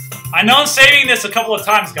 I know I'm saving this a couple of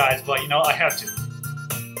times, guys, but you know, I have to.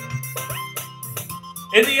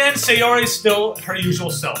 In the end, Sayori is still her usual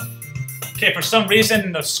self. Okay, for some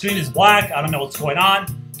reason, the screen is black. I don't know what's going on.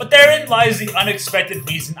 But therein lies the unexpected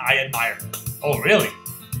reason I admire her. Oh, really?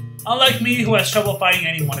 Unlike me, who has trouble finding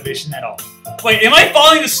any motivation at all. Wait, am I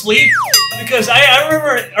falling asleep? Because I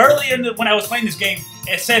remember earlier when I was playing this game,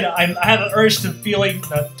 it said I have an urge to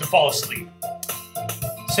fall asleep.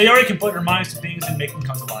 Sayori can put her mind to things and make them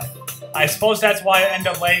come alive. I suppose that's why I end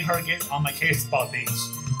up letting her get on my case about things.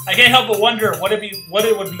 I can't help but wonder what it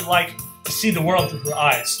would be like to see the world through her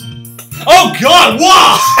eyes. Oh god,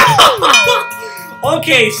 wow!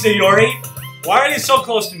 Okay, Sayori, why are you so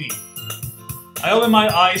close to me? I open my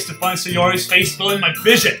eyes to find Sayori's face filling my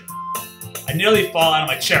vision. I nearly fall out of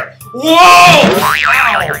my chair. Whoa!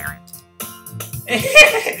 Ow!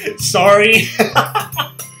 Sorry.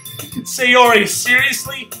 Sayori,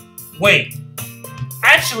 seriously? Wait.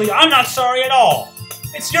 Actually, I'm not sorry at all.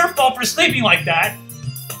 It's your fault for sleeping like that.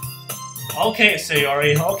 Okay,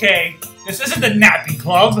 Sayori, okay. This isn't the napping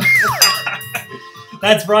club.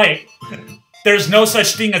 That's right. There's no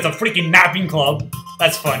such thing as a freaking napping club.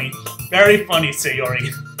 That's funny. Very funny,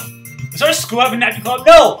 Sayori. Does our school have a napping club?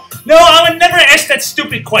 No! No, I would never ask that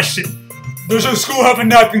stupid question. Does our school have a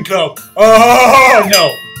napping club? Oh,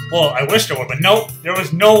 no. Well, I wish there would, but nope. There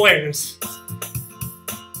was no way.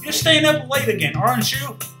 You're staying up late again, aren't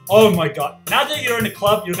you? Oh my god. Now that you're in the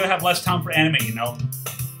club, you're gonna have less time for anime, you know?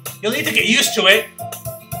 You'll need to get used to it.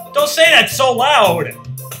 Don't say that so loud.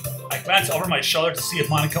 I glance over my shoulder to see if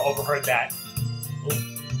Monika overheard that.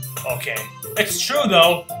 Okay. It's true,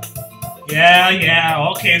 though. Yeah,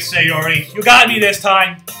 okay, Sayori. You got me this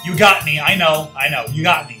time. You got me, I know, you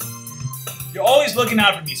got me. You're always looking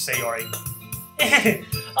out for me, Sayori.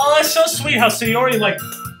 Oh, that's so sweet how Sayori, like,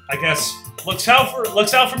 I guess, looks out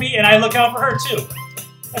for me, and I look out for her too.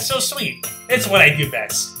 That's so sweet. It's what I do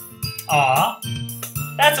best. Aw,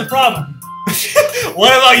 that's a problem.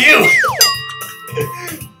 What about you?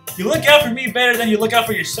 You look out for me better than you look out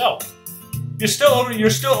for yourself. You're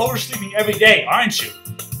still oversleeping every day, aren't you?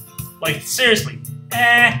 Like, seriously.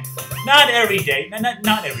 Not every day.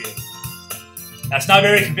 Not every day. That's not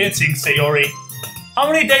very convincing, Sayori.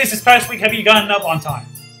 How many days this past week have you gotten up on time?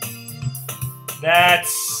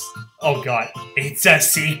 That's... Oh god. It's a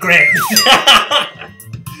secret.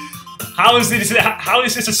 How is this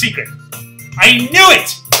a secret? I knew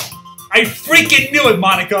it! I freaking knew it,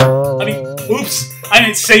 Monika! I mean, oops. I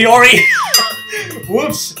meant Sayori.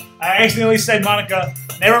 Whoops. I accidentally said Monika.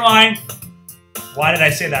 Never mind. Why did I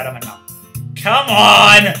say that? I'm like, no. Come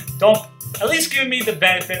on! Don't... At least give me the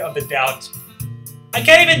benefit of the doubt. I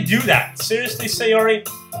can't even do that. Seriously, Sayori?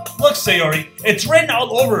 Look, Sayori. It's written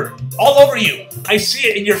all over you. I see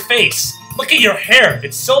it in your face. Look at your hair.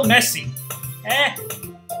 It's so messy.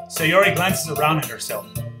 Sayori glances around at herself.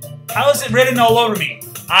 How is it written all over me?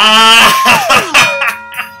 Ah!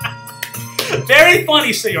 Very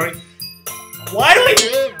funny, Sayori. Why do I...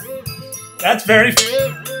 That's very...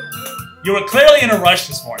 You were clearly in a rush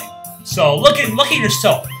this morning. So look at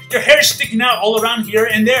yourself. Your hair's sticking out all around here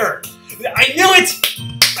and there. I knew it!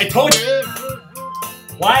 I told you.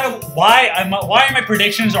 Why my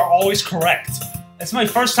predictions are always correct? It's my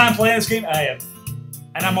first time playing this game. I am.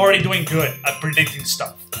 And I'm already doing good at predicting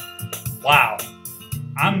stuff. Wow.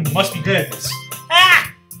 Must be good at this.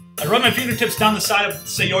 Ah! I run my fingertips down the side of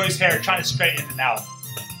Sayori's hair, trying to straighten it out.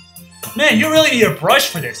 Man, you really need a brush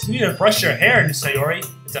for this. You need to brush your hair, Sayori.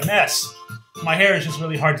 It's a mess. My hair is just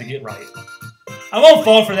really hard to get right. I won't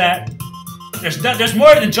fall for that. There's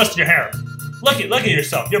more than just your hair. Look at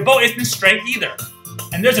yourself. Your bow isn't straight either.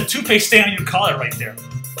 And there's a toothpaste stain on your collar right there.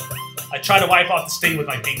 I try to wipe off the stain with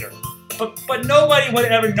my finger. But nobody would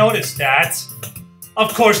ever notice that.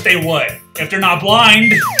 Of course they would, if they're not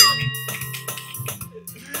blind.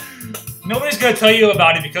 Nobody's gonna tell you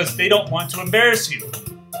about it because they don't want to embarrass you.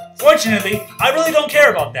 Fortunately, I really don't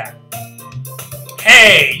care about that.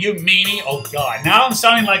 Hey, you meanie! Oh god, now I'm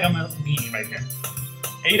sounding like I'm a meanie right there.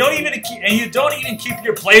 And you don't even keep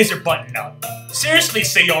your blazer buttoned up. Seriously,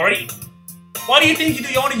 Sayori, why do you think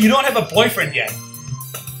you don't have a boyfriend yet?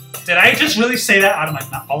 Did I just really say that out of my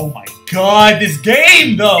mouth? Oh my god, this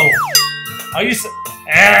game though! Are you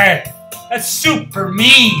that's super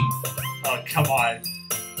mean! Oh, come on.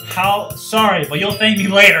 Sorry, but you'll thank me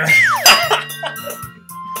later.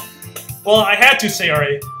 Well, I had to,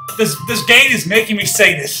 Sayori. This game is making me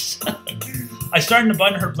say this. I started to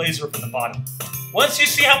button her blazer from the bottom. Once you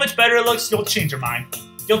see how much better it looks, you'll change your mind.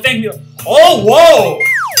 You'll thank me. Oh, whoa!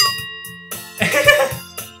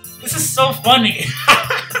 This is so funny.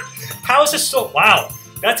 How is this so... Wow,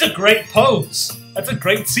 that's a great pose. That's a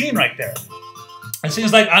great scene right there. It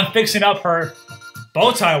seems like I'm fixing up her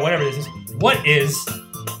bow tie or whatever this is. What is...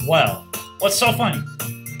 Well, what's so funny?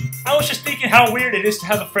 I was just thinking how weird it is to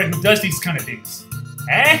have a friend who does these kind of things.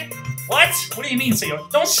 Eh? What? What do you mean,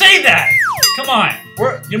 Sayori? Don't say that! Come on.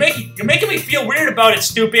 You're making me feel weird about it,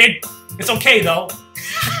 stupid. It's okay, though.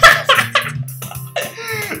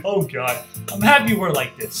 Oh, God. I'm happy we're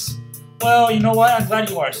like this. Well, you know what? I'm glad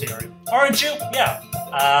you are, Sayori. Aren't you? Yeah.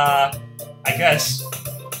 I guess.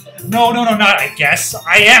 No, not I guess.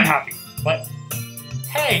 I am happy. But,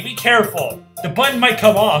 hey, be careful. The button might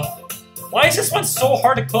come off. Why is this one so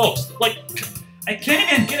hard to close? Like, I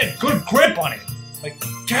can't even get a good grip on it. Like,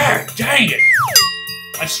 dang it.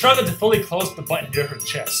 I struggled to fully close the button near her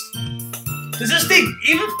chest. Does this thing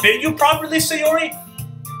even fit you properly, Sayori?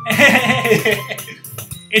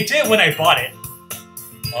 It did when I bought it.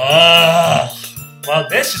 Well,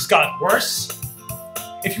 this just got worse.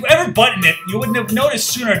 If you ever button it, you wouldn't have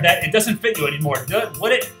noticed sooner that it doesn't fit you anymore,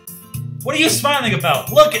 would it? What are you smiling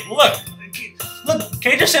about? Look,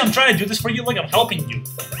 can you just say I'm trying to do this for you? Like I'm helping you.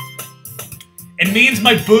 It means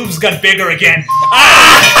my boobs got bigger again.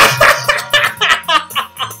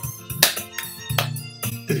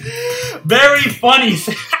 Very funny.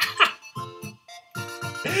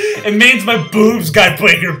 It means my boobs got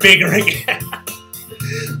bigger again.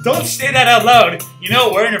 Don't say that out loud. You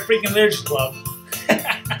know, we're in a freaking literature club.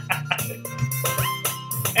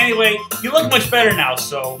 Anyway, you look much better now,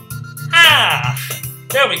 so...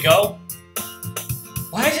 There we go.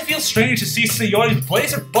 Why does it feel strange to see Sayori's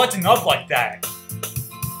blazer button up like that?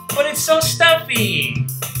 But it's so stuffy.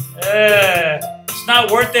 It's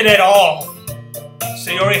not worth it at all.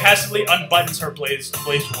 Sayori hastily unbuttons her blazer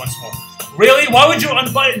once more. Really? Why would you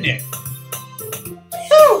unbutton it?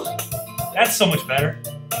 Whew. That's so much better.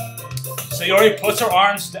 Sayori puts her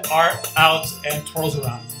arms out and twirls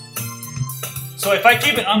around. So if I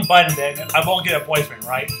keep it unbuttoned, then I won't get a boyfriend,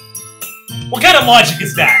 right? What kind of logic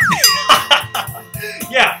is that?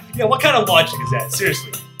 yeah, what kind of logic is that?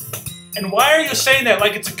 Seriously. And why are you saying that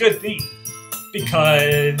like it's a good thing?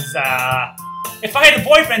 Because, if I had a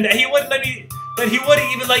boyfriend, he wouldn't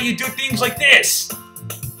even let you do things like this.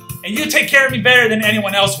 And you take care of me better than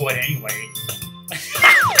anyone else would anyway.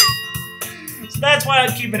 So that's why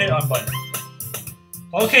I'm keeping it unbuttoned.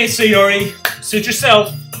 Okay, Sayori, suit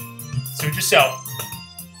yourself. Suit yourself.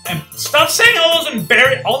 And stop saying all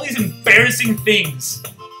these embarrassing things.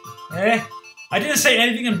 Eh? I didn't say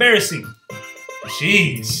anything embarrassing.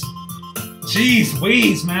 Jeez. Jeez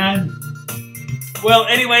Louise, man. Well,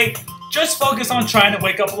 anyway, just focus on trying to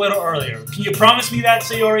wake up a little earlier. Can you promise me that,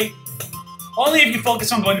 Sayori? Only if you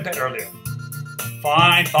focus on going to bed earlier.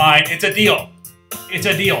 Fine, fine. It's a deal. It's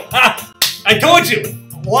a deal. Ah! I told you!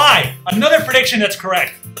 Why? Another prediction that's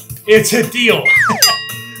correct. It's a deal.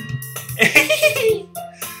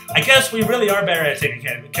 I guess we really are better at taking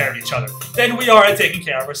care of each other than we are at taking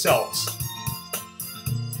care of ourselves.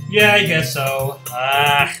 Yeah, I guess so.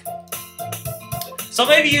 So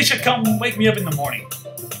maybe you should come wake me up in the morning.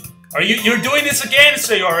 Are you're doing this again,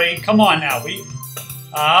 Sayori? Come on now,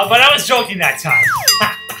 but I was joking that time.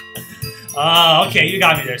 Okay, you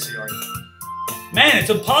got me there, Sayori. Man, it's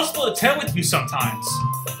impossible to tell with you sometimes.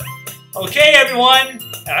 Okay, everyone.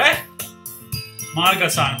 Monika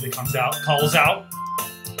silently calls out.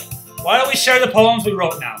 Why don't we share the poems we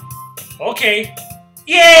wrote now? Okay.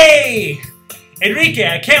 Yay! Enrique,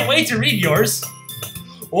 I can't wait to read yours.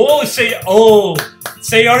 Sayori,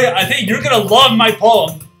 I think you're gonna love my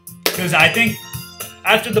poem. Because I think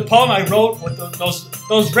after the poem I wrote with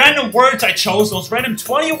those random words I chose, those random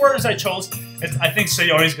 20 words I chose, I think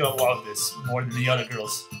Sayori's gonna love this more than the other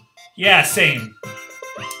girls. Yeah, same.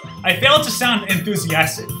 I failed to sound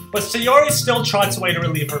enthusiastic, but Sayori still trots away to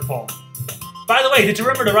relieve her poem. By the way, did you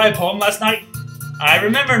remember to write a poem last night? I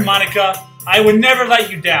remembered, Monika. I would never let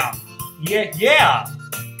you down. Yeah.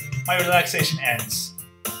 My relaxation ends.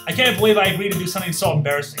 I can't believe I agreed to do something so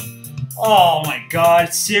embarrassing. Oh my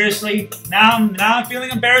god, seriously? Now I'm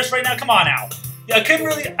feeling embarrassed right now? Come on now. Yeah, I couldn't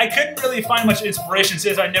really find much inspiration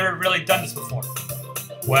since I've never really done this before.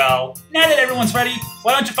 Well, now that everyone's ready,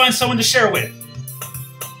 why don't you find someone to share with?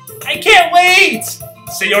 I can't wait!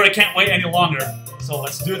 Sayori can't wait any longer, so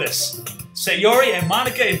let's do this. Sayori and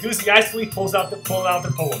Monika enthusiastically pull out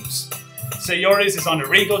their poems. Sayori's is on a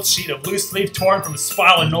wrinkled sheet of loose leaf torn from a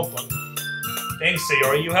spiral and notebook. Thanks,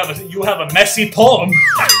 Sayori. You have a messy poem.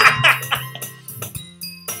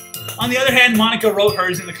 On the other hand, Monika wrote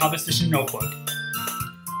hers in the composition notebook.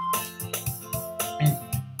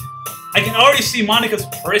 I can already see Monika's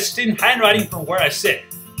pristine handwriting from where I sit.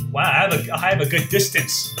 Wow, I have a good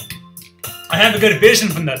distance. I have a good vision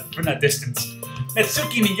from that distance.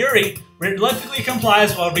 Natsuki and Yuri reluctantly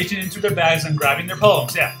complies while reaching into their bags and grabbing their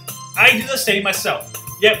poems. Yeah, I do the same myself.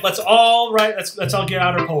 Yep, let's all get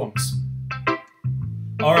out our poems.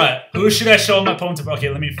 All right, who should I show my poem to? Okay,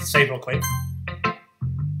 let me save real quick.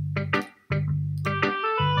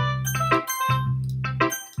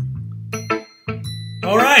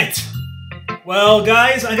 All right. Well,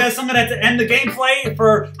 guys, I guess I'm gonna have to end the gameplay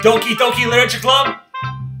for Doki Doki Literature Club.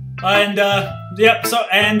 And yep. So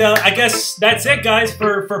I guess that's it, guys,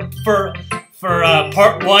 for part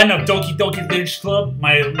 1 of Doki Doki Literature Club.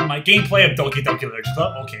 My gameplay of Doki Doki Literature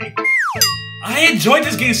Club. Okay. I enjoyed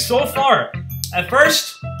this game so far.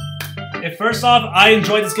 First off, I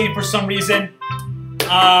enjoyed this game for some reason.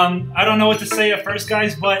 I don't know what to say at first,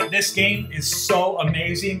 guys, but this game is so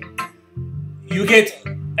amazing. You get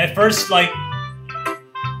at first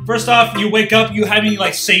off, you wake up, you having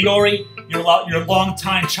like Sayori, your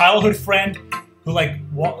longtime childhood friend, who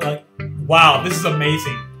wow, this is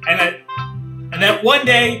amazing. And then one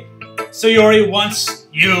day, Sayori wants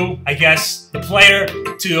you, I guess, the player,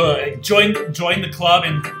 to join the club,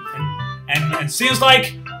 and seems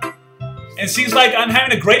like I'm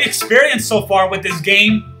having a great experience so far with this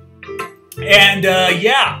game. And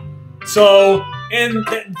yeah, so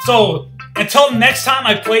until next time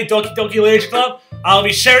I play Doki Doki Literature Club, I'll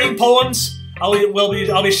be sharing poems. I'll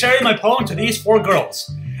be sharing my poem to these 4 girls.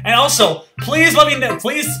 And also, please let me know.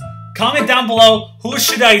 Please comment down below who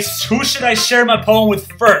should I share my poem with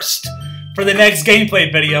first for the next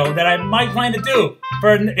gameplay video that I might plan to do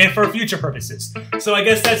for future purposes. So I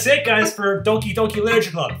guess that's it, guys, for Doki Doki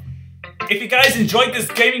Literature Club. If you guys enjoyed this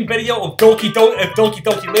gaming video of Doki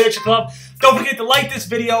Doki Literature Club, don't forget to like this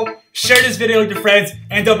video, share this video with your friends,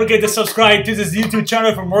 and don't forget to subscribe to this YouTube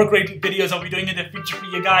channel for more great videos I'll be doing in the future for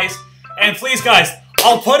you guys. And please, guys,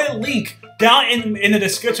 I'll put a link down in the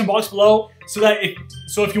description box below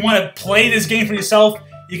so if you want to play this game for yourself,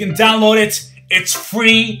 you can download it. It's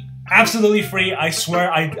free, absolutely free. I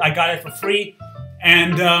swear, I got it for free,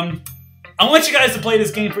 and I want you guys to play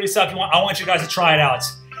this game for yourself. I want you guys to try it out.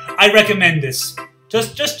 I recommend this.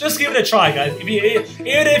 Just give it a try, guys. Even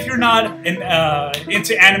if you're not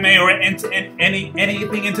into anime or into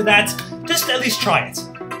anything into that, just at least try it.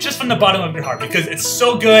 Just from the bottom of your heart, because it's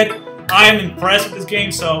so good. I am impressed with this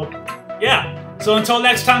game. So yeah. So until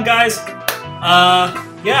next time, guys.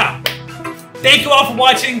 Yeah. Thank you all for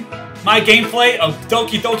watching my gameplay of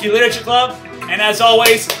Doki Literature Club. And as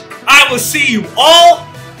always, I will see you all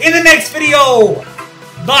in the next video.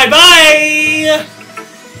 Bye bye.